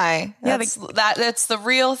whispering eye. Yeah, That's the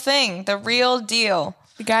real thing, the real deal.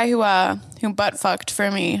 The guy who butt fucked for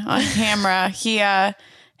me on camera,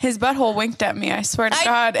 his butthole winked at me. I swear to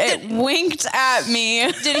God, it winked at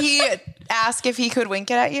me. Did he ask if he could wink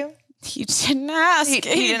it at you? He didn't ask. He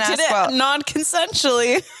didn't ask did it well.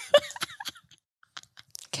 non-consensually.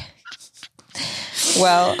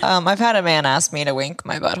 Well, I've had a man ask me to wink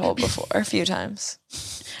my butthole before a few times.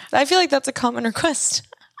 I feel like that's a common request.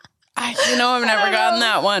 I've never gotten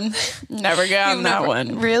that one. Never gotten that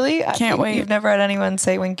one. Really? Can't wait. You've never had anyone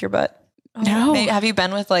say wink your butt? No. Have you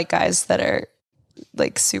been with like guys that are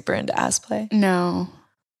like super into ass play? No.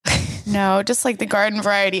 No, just like the garden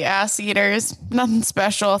variety ass eaters. Nothing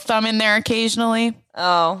special. Thumb in there occasionally.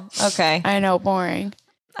 Oh, okay. I know, boring.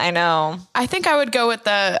 I know. I think I would go with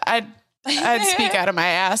I'd speak out of my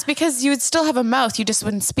ass because you would still have a mouth. You just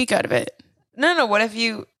wouldn't speak out of it. No. What if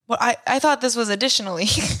you... Well, I thought this was additionally.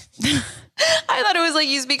 I thought it was like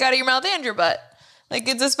you speak out of your mouth and your butt. Like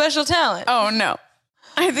it's a special talent. Oh, no.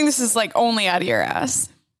 I think this is like only out of your ass.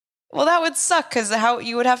 Well, that would suck because how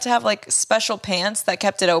you would have to have like special pants that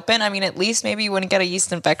kept it open. I mean, at least maybe you wouldn't get a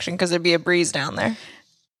yeast infection because there'd be a breeze down there.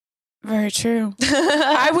 Very true.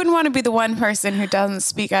 I wouldn't want to be the one person who doesn't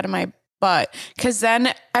speak out of my butt because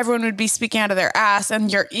then everyone would be speaking out of their ass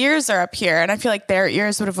and your ears are up here. And I feel like their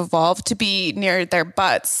ears would have evolved to be near their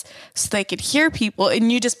butts so they could hear people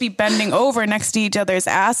and you just be bending over next to each other's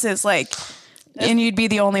asses and you'd be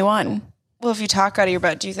the only one. Well, if you talk out of your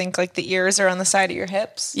butt, do you think like the ears are on the side of your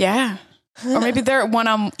hips? Yeah. Or maybe they're one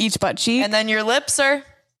on each butt cheek. And then your lips are...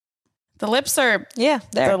 The lips are... Yeah,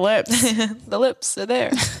 there. The lips. The lips are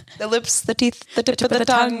there. The lips, the teeth, the tip of the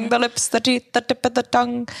tongue. The lips, the teeth, the tip of the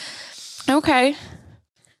tongue. Okay.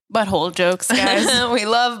 Butthole jokes, guys. We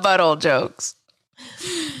love butthole jokes.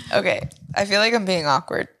 Okay. I feel like I'm being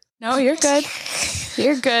awkward. No, you're good.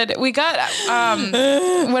 You're good. We got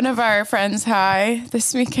one of our friends high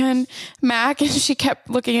this weekend, Mac, and she kept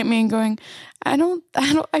looking at me and going,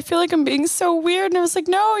 I feel like I'm being so weird. And I was like,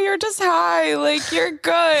 no, you're just high. Like, you're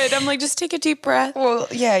good. I'm like, just take a deep breath. Well,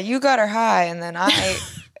 yeah, you got her high and then I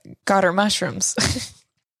got her mushrooms.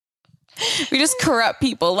 We just corrupt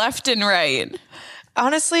people left and right.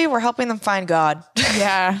 Honestly, we're helping them find God.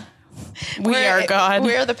 Yeah. We are God.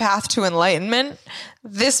 We're the path to enlightenment.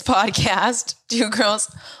 This podcast, 2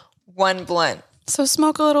 girls, 1 blunt. So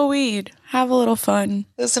smoke a little weed. Have a little fun.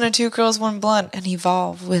 Listen to 2 girls, 1 blunt and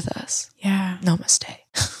evolve with us. Yeah. Namaste.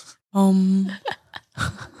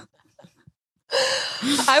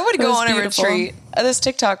 I would go on beautiful. a retreat. This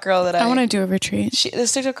TikTok girl that I want to do a retreat.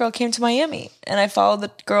 This TikTok girl came to Miami and I followed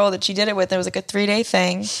the girl that she did it with. It was like a 3-day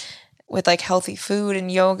thing with like healthy food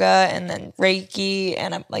and yoga and then Reiki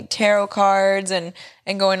and like tarot cards and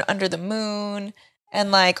going under the moon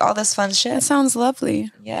and like all this fun shit. That sounds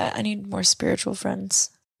lovely. Yeah, I need more spiritual friends.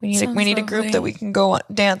 We need Sounds a group lovely. that we can go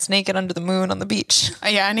dance naked under the moon on the beach.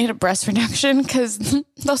 Yeah, I need a breast reduction because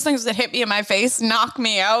those things that hit me in my face knock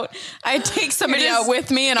me out. I'd take somebody out with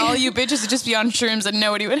me and all you bitches would just be on shrooms and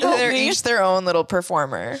nobody would help They're me. each their own little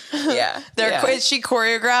performer. Yeah. She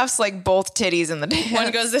choreographs like both titties in the dance. One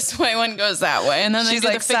goes this way, one goes that way. And then She's they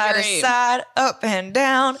do like the figure side to eight. side, up and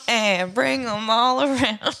down, and bring them all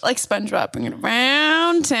around. Like SpongeBob bringing it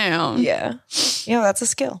around town. Yeah. Yeah, that's a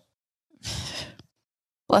skill.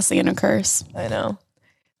 Blessing and a curse. I know.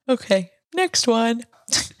 Okay, next one.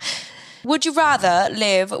 Would you rather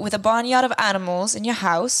live with a barnyard of animals in your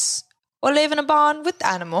house or live in a barn with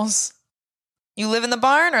animals? You live in the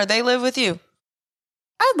barn or they live with you?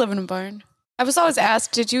 I'd live in a barn. I was always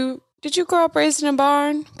asked, did you grow up raised in a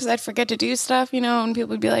barn? Because I'd forget to do stuff, and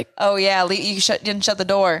people would be like, Oh, yeah, you didn't shut the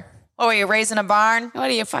door. Oh, are you raised in a barn? what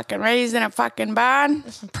are you fucking raised in a fucking barn?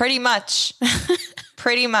 Pretty much.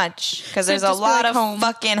 Pretty much. Because there's a just be lot like of home.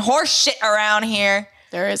 fucking horse shit around here.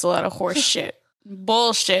 There is a lot of horse shit.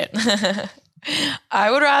 Bullshit. I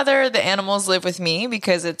would rather the animals live with me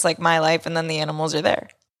because it's like my life and then the animals are there.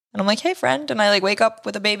 And I'm like, hey, friend. And I like wake up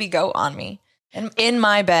with a baby goat on me and in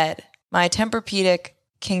my bed, my Tempur-Pedic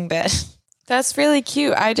king bed. That's really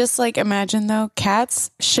cute. I just like imagine though, cats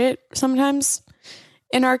shit sometimes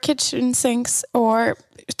in our kitchen sinks or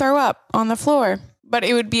throw up on the floor. but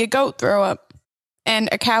it would be a goat throw up and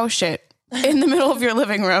a cow shit in the middle of your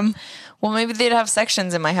living room. Well, maybe they'd have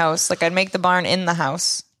sections in my house. Like I'd make the barn in the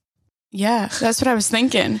house. Yeah, that's what I was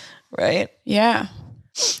thinking. Right? Yeah.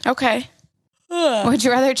 Okay. Would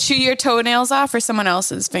you rather chew your toenails off or someone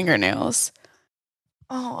else's fingernails?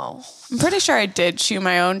 Oh. I'm pretty sure I did chew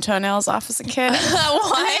my own toenails off as a kid.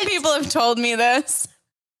 Why? People have told me this.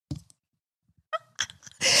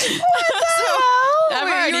 I've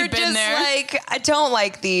already been there. Like, I don't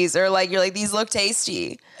like these, or like you're like, these look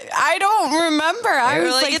tasty. I don't remember. I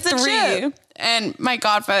was like it's a 3. chip. And my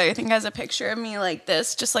godfather, I think, has a picture of me like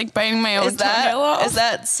this, just like biting my own toenail off. Is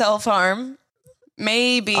that self-harm?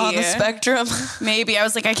 Maybe. On the spectrum? Maybe. I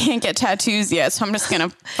was like, I can't get tattoos yet, so I'm just going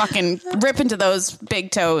to fucking rip into those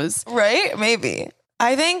big toes. Right? Maybe.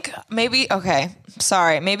 I think maybe, okay,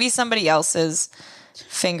 sorry, maybe somebody else's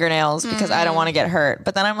fingernails because I don't want to get hurt.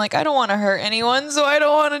 But then I'm like, I don't want to hurt anyone, so I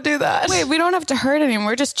don't want to do that. Wait, we don't have to hurt anyone.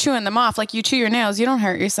 We're just chewing them off. Like you chew your nails, you don't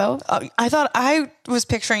hurt yourself. I thought I was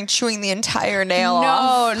picturing chewing the entire nail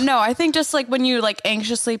off. No. I think just like when you like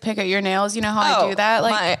anxiously pick at your nails, you know how I do that?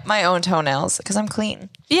 Like my own toenails because I'm clean.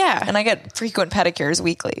 Yeah. And I get frequent pedicures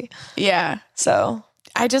weekly. Yeah. So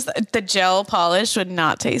the gel polish would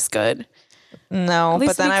not taste good. No,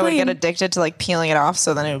 but then I would get clean. addicted to like peeling it off,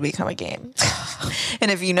 so then it would become a game. And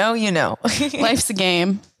if you know, you know. Life's a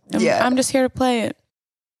game. Yeah. I'm just here to play it.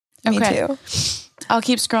 Me too. I'll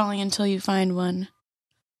keep scrolling until you find one.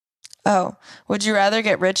 Oh, would you rather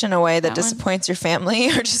get rich in a way that That one? disappoints your family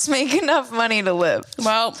or just make enough money to live?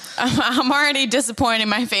 Well, I'm already disappointing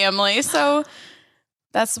my family, so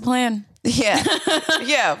that's the plan. Yeah.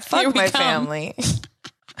 Yeah. Here Fuck we my come. family.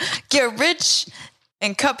 Get rich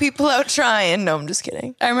and cut people out trying. No, I'm just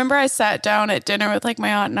kidding. I remember I sat down at dinner with like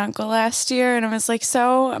my aunt and uncle last year, and I was like,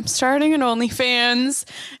 so I'm starting an OnlyFans,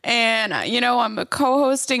 and I'm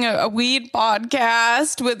co-hosting a weed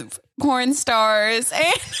podcast with porn stars,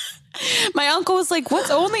 and my uncle was like, what's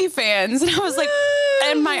OnlyFans? And I was like,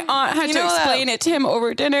 and my aunt had to explain it to him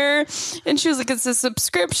over dinner, and she was like, it's a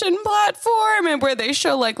subscription platform and where they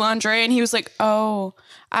show like lingerie, and he was like, oh,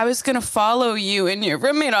 I was going to follow you and your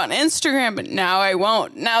roommate on Instagram, but now I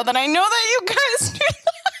won't. Now that I know that you guys do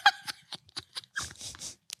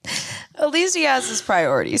that. At least he has his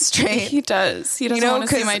priorities straight. He does. He doesn't want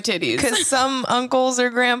to see my titties. Because some uncles or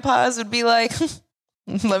grandpas would be like,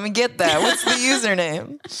 let me get that. What's the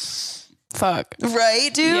username? Fuck.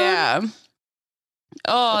 Right, dude? Yeah.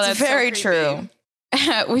 Oh, that's very so true.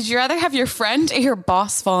 Would you rather have your friend or your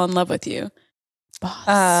boss fall in love with you?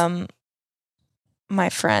 Boss. My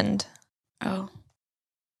friend. Oh.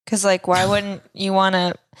 Because, like, why wouldn't you want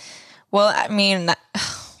to? Well, I mean,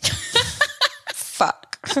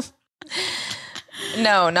 fuck.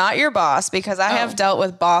 No, not your boss, because I have dealt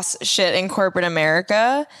with boss shit in corporate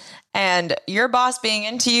America, and your boss being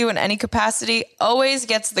into you in any capacity always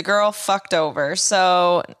gets the girl fucked over.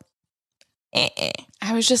 So,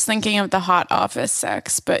 I was just thinking of the hot office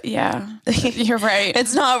sex, but yeah, you're right.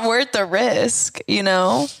 It's not worth the risk, you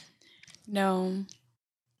know? No.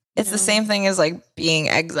 It's the same thing as like being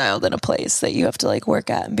exiled in a place that you have to like work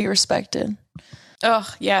at and be respected. Oh,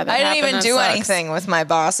 yeah. I didn't even do anything with my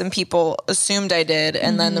boss, and people assumed I did.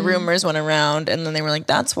 And then the rumors went around, and then they were like,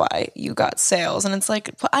 that's why you got sales. And it's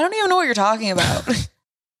like, I don't even know what you're talking about.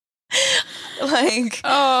 Like,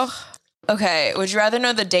 okay. Would you rather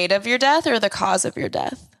know the date of your death or the cause of your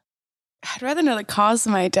death? I'd rather know the cause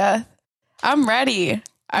of my death. I'm ready.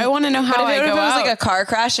 I want to know how I go if it was out. like a car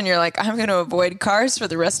crash and you're like, I'm going to avoid cars for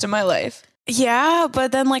the rest of my life. Yeah,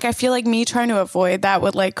 but then like I feel like me trying to avoid that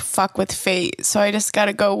would like fuck with fate. So I just got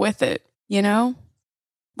to go with it, you know?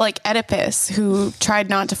 Like Oedipus, who tried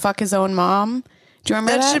not to fuck his own mom. Do you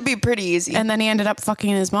remember that? That should be pretty easy. And then he ended up fucking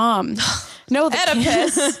his mom. No,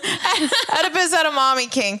 Oedipus. Oedipus had a mommy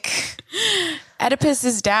kink.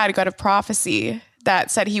 Oedipus's dad got a prophecy that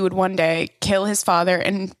said he would one day kill his father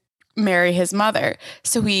and marry his mother.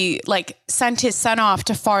 So he like sent his son off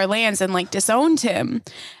to far lands and like disowned him.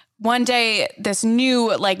 One day, this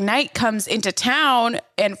new like knight comes into town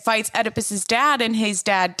and fights Oedipus's dad, and his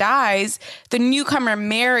dad dies. The newcomer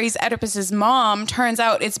marries Oedipus's mom. Turns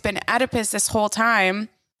out it's been Oedipus this whole time.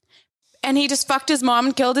 And he just fucked his mom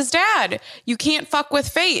and killed his dad. You can't fuck with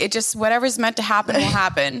fate. It just, whatever's meant to happen will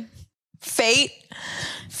happen. Fate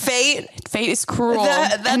is cruel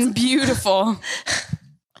and beautiful.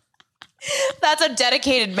 That's a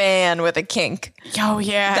dedicated man with a kink. Oh,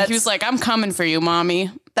 yeah. He was like, I'm coming for you,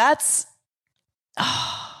 mommy. That's...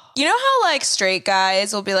 You know how, like, straight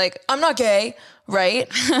guys will be like, I'm not gay, right?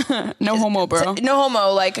 No homo, bro. No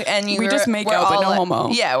homo, like, and you... We just make out, but no homo.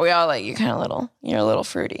 Yeah, we all like, you're a little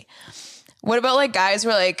fruity. What about, like, guys who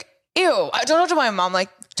are like, ew, I don't talk to my mom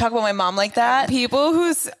talk about my mom like that. People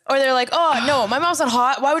who's, Or they're like, oh no, my mom's not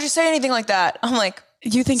hot. Why would you say anything like that? I'm like,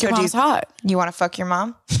 you think So your do mom's you- hot? you want to fuck your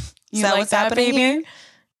mom? Is You that like what's that, happening baby?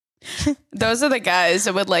 here? Those are the guys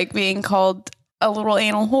that would like being called a little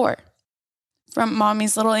anal whore. From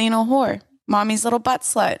mommy's little anal whore. Mommy's little butt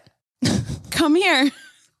slut. Come here.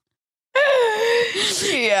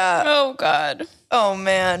 Yeah. Oh, God. Oh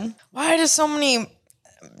man. Why do so many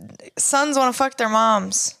sons want to fuck their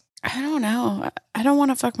moms? I don't know. I don't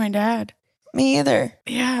want to fuck my dad. Me either.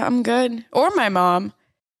 Yeah, I'm good. Or my mom.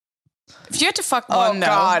 If you had to fuck one, though.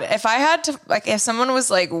 God. If I had to, if someone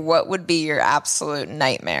was like, what would be your absolute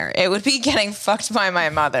nightmare? It would be getting fucked by my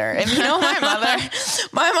mother. And you know my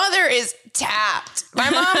mother is tapped. My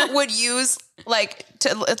mom would use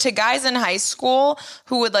to guys in high school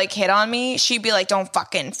who would like hit on me. She'd be like, don't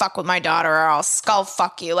fucking fuck with my daughter or I'll skull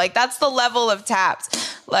fuck you. Like that's the level of tapped.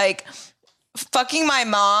 Like fucking my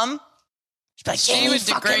mom. She'd be like, She would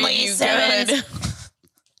degrade you good.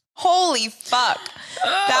 Holy fuck.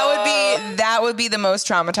 That would be the most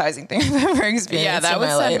traumatizing thing I've ever experienced. Yeah, that in would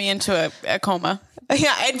my send life. me into a coma.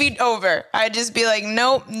 Yeah, it'd be over. I'd just be like,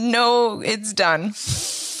 nope, no, it's done.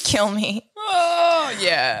 Kill me. Oh,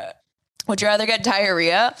 yeah. Would you rather get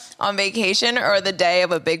diarrhea on vacation or the day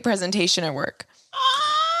of a big presentation at work?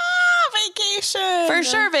 Vacation. For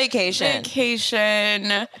sure, vacation.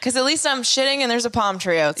 Vacation. Because at least I'm shitting and there's a palm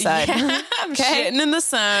tree outside. Yeah, I'm shitting in the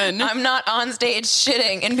sun. I'm not on stage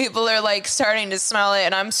shitting and people are like starting to smell it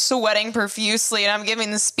and I'm sweating profusely and I'm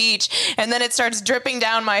giving the speech and then it starts dripping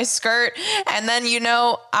down my skirt and then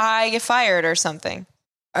I get fired or something.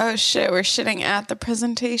 Oh, shit. We're shitting at the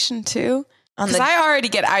presentation, too? Because the- I already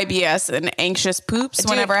get IBS and anxious poops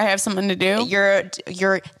whenever I have something to do.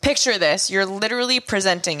 You're picture this. You're literally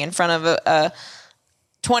presenting in front of a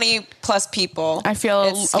 20 plus people. I feel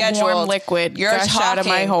It's a warm scheduled. liquid You're gush out of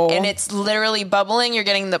my talking, hole. and it's literally bubbling. You're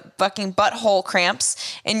getting the fucking butthole cramps,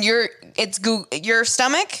 and your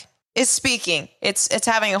stomach is speaking. It's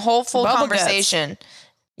having a whole full Bubble conversation.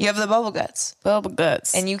 You have the bubble guts. Bubble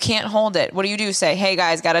guts. And you can't hold it. What do? Say, hey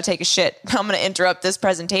guys, gotta take a shit. I'm gonna interrupt this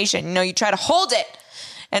presentation. You try to hold it.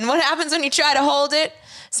 And what happens when you try to hold it?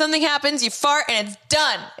 Something happens, you fart, and it's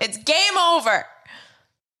done. It's game over.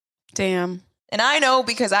 Damn. And I know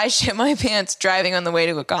because I shit my pants driving on the way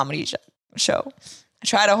to a comedy show. I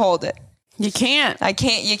try to hold it. You can't. I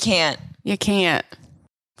can't. You can't. You can't.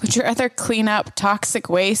 Would you rather clean up toxic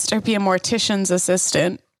waste or be a mortician's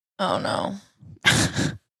assistant? Oh, no.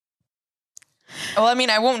 Well, I mean,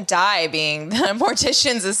 I won't die being the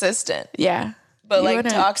mortician's assistant. Yeah. But You like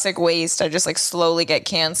wouldn't. toxic waste, I just like slowly get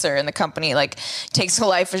cancer and the company like takes a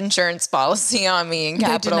life insurance policy on me and They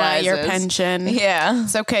capitalizes. deny your pension. Yeah.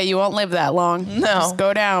 It's okay. You won't live that long. No. Just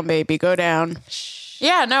go down, baby. Go down.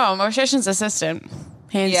 Yeah, no, I'm a mortician's assistant.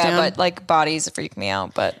 Hands Yeah, down. but like bodies freak me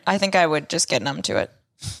out. But I think I would just get numb to it.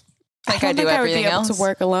 Like I, don't do think everything I would be else. able to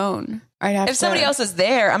work alone. I'd have If somebody else is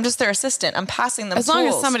there, I'm just their assistant. I'm passing them as long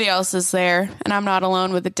as tools. somebody else is there and I'm not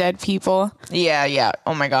alone with the dead people. Yeah.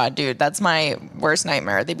 Oh my God, dude. That's my worst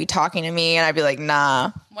nightmare. They'd be talking to me and I'd be like,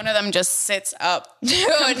 nah. One of them just sits up, Dude,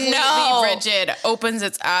 completely no. rigid, opens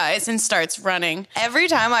its eyes and starts running. Every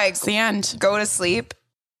time I It's the end. go to sleep,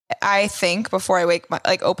 I think before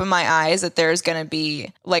I open my eyes that there's going to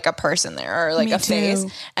be like a person there or like Me a face. too.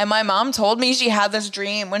 And my mom told me she had this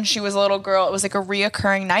dream when she was a little girl. It was like a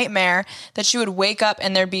reoccurring nightmare that she would wake up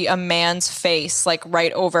and there'd be a man's face like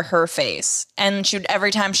right over her face. And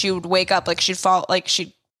every time she would wake up, like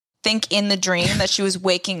she'd think in the dream that she was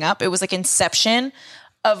waking up. It was like Inception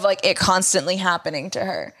of like it constantly happening to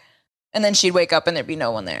her. And then she'd wake up and there'd be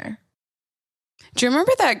no one there. Do you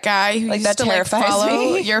remember that guy who Like, used that to like terrifies follow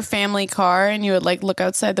me. your family car and you would like look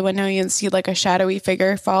outside the window and you'd see like a shadowy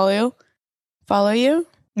figure follow you?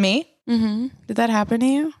 Me? Mm-hmm. Did that happen to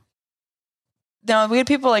you? No, we had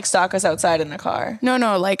people like stalk us outside in a car. No,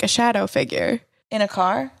 like a shadow figure. In a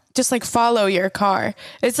car? Just like follow your car.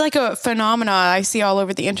 It's like a phenomenon I see all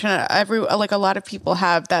over the internet. Like a lot of people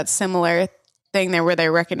have that similar thing there where they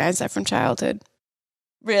recognize that from childhood.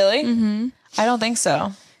 Really? Mm-hmm. I don't think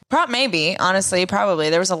so. Maybe, honestly, probably.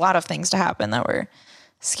 There was a lot of things to happen that were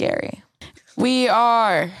scary. We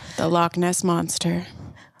are the Loch Ness Monster.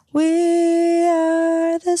 We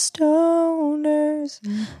are the stoners.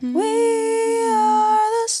 Mm-hmm. We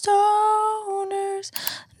are the stoners.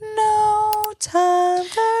 No time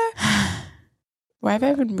for... Why have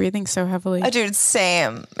I been breathing so heavily? Dude, it's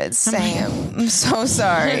Sam. It's Sam. I'm so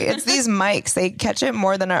sorry. It's these mics. They catch it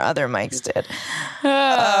more than our other mics did.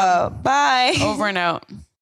 Bye. Over and out.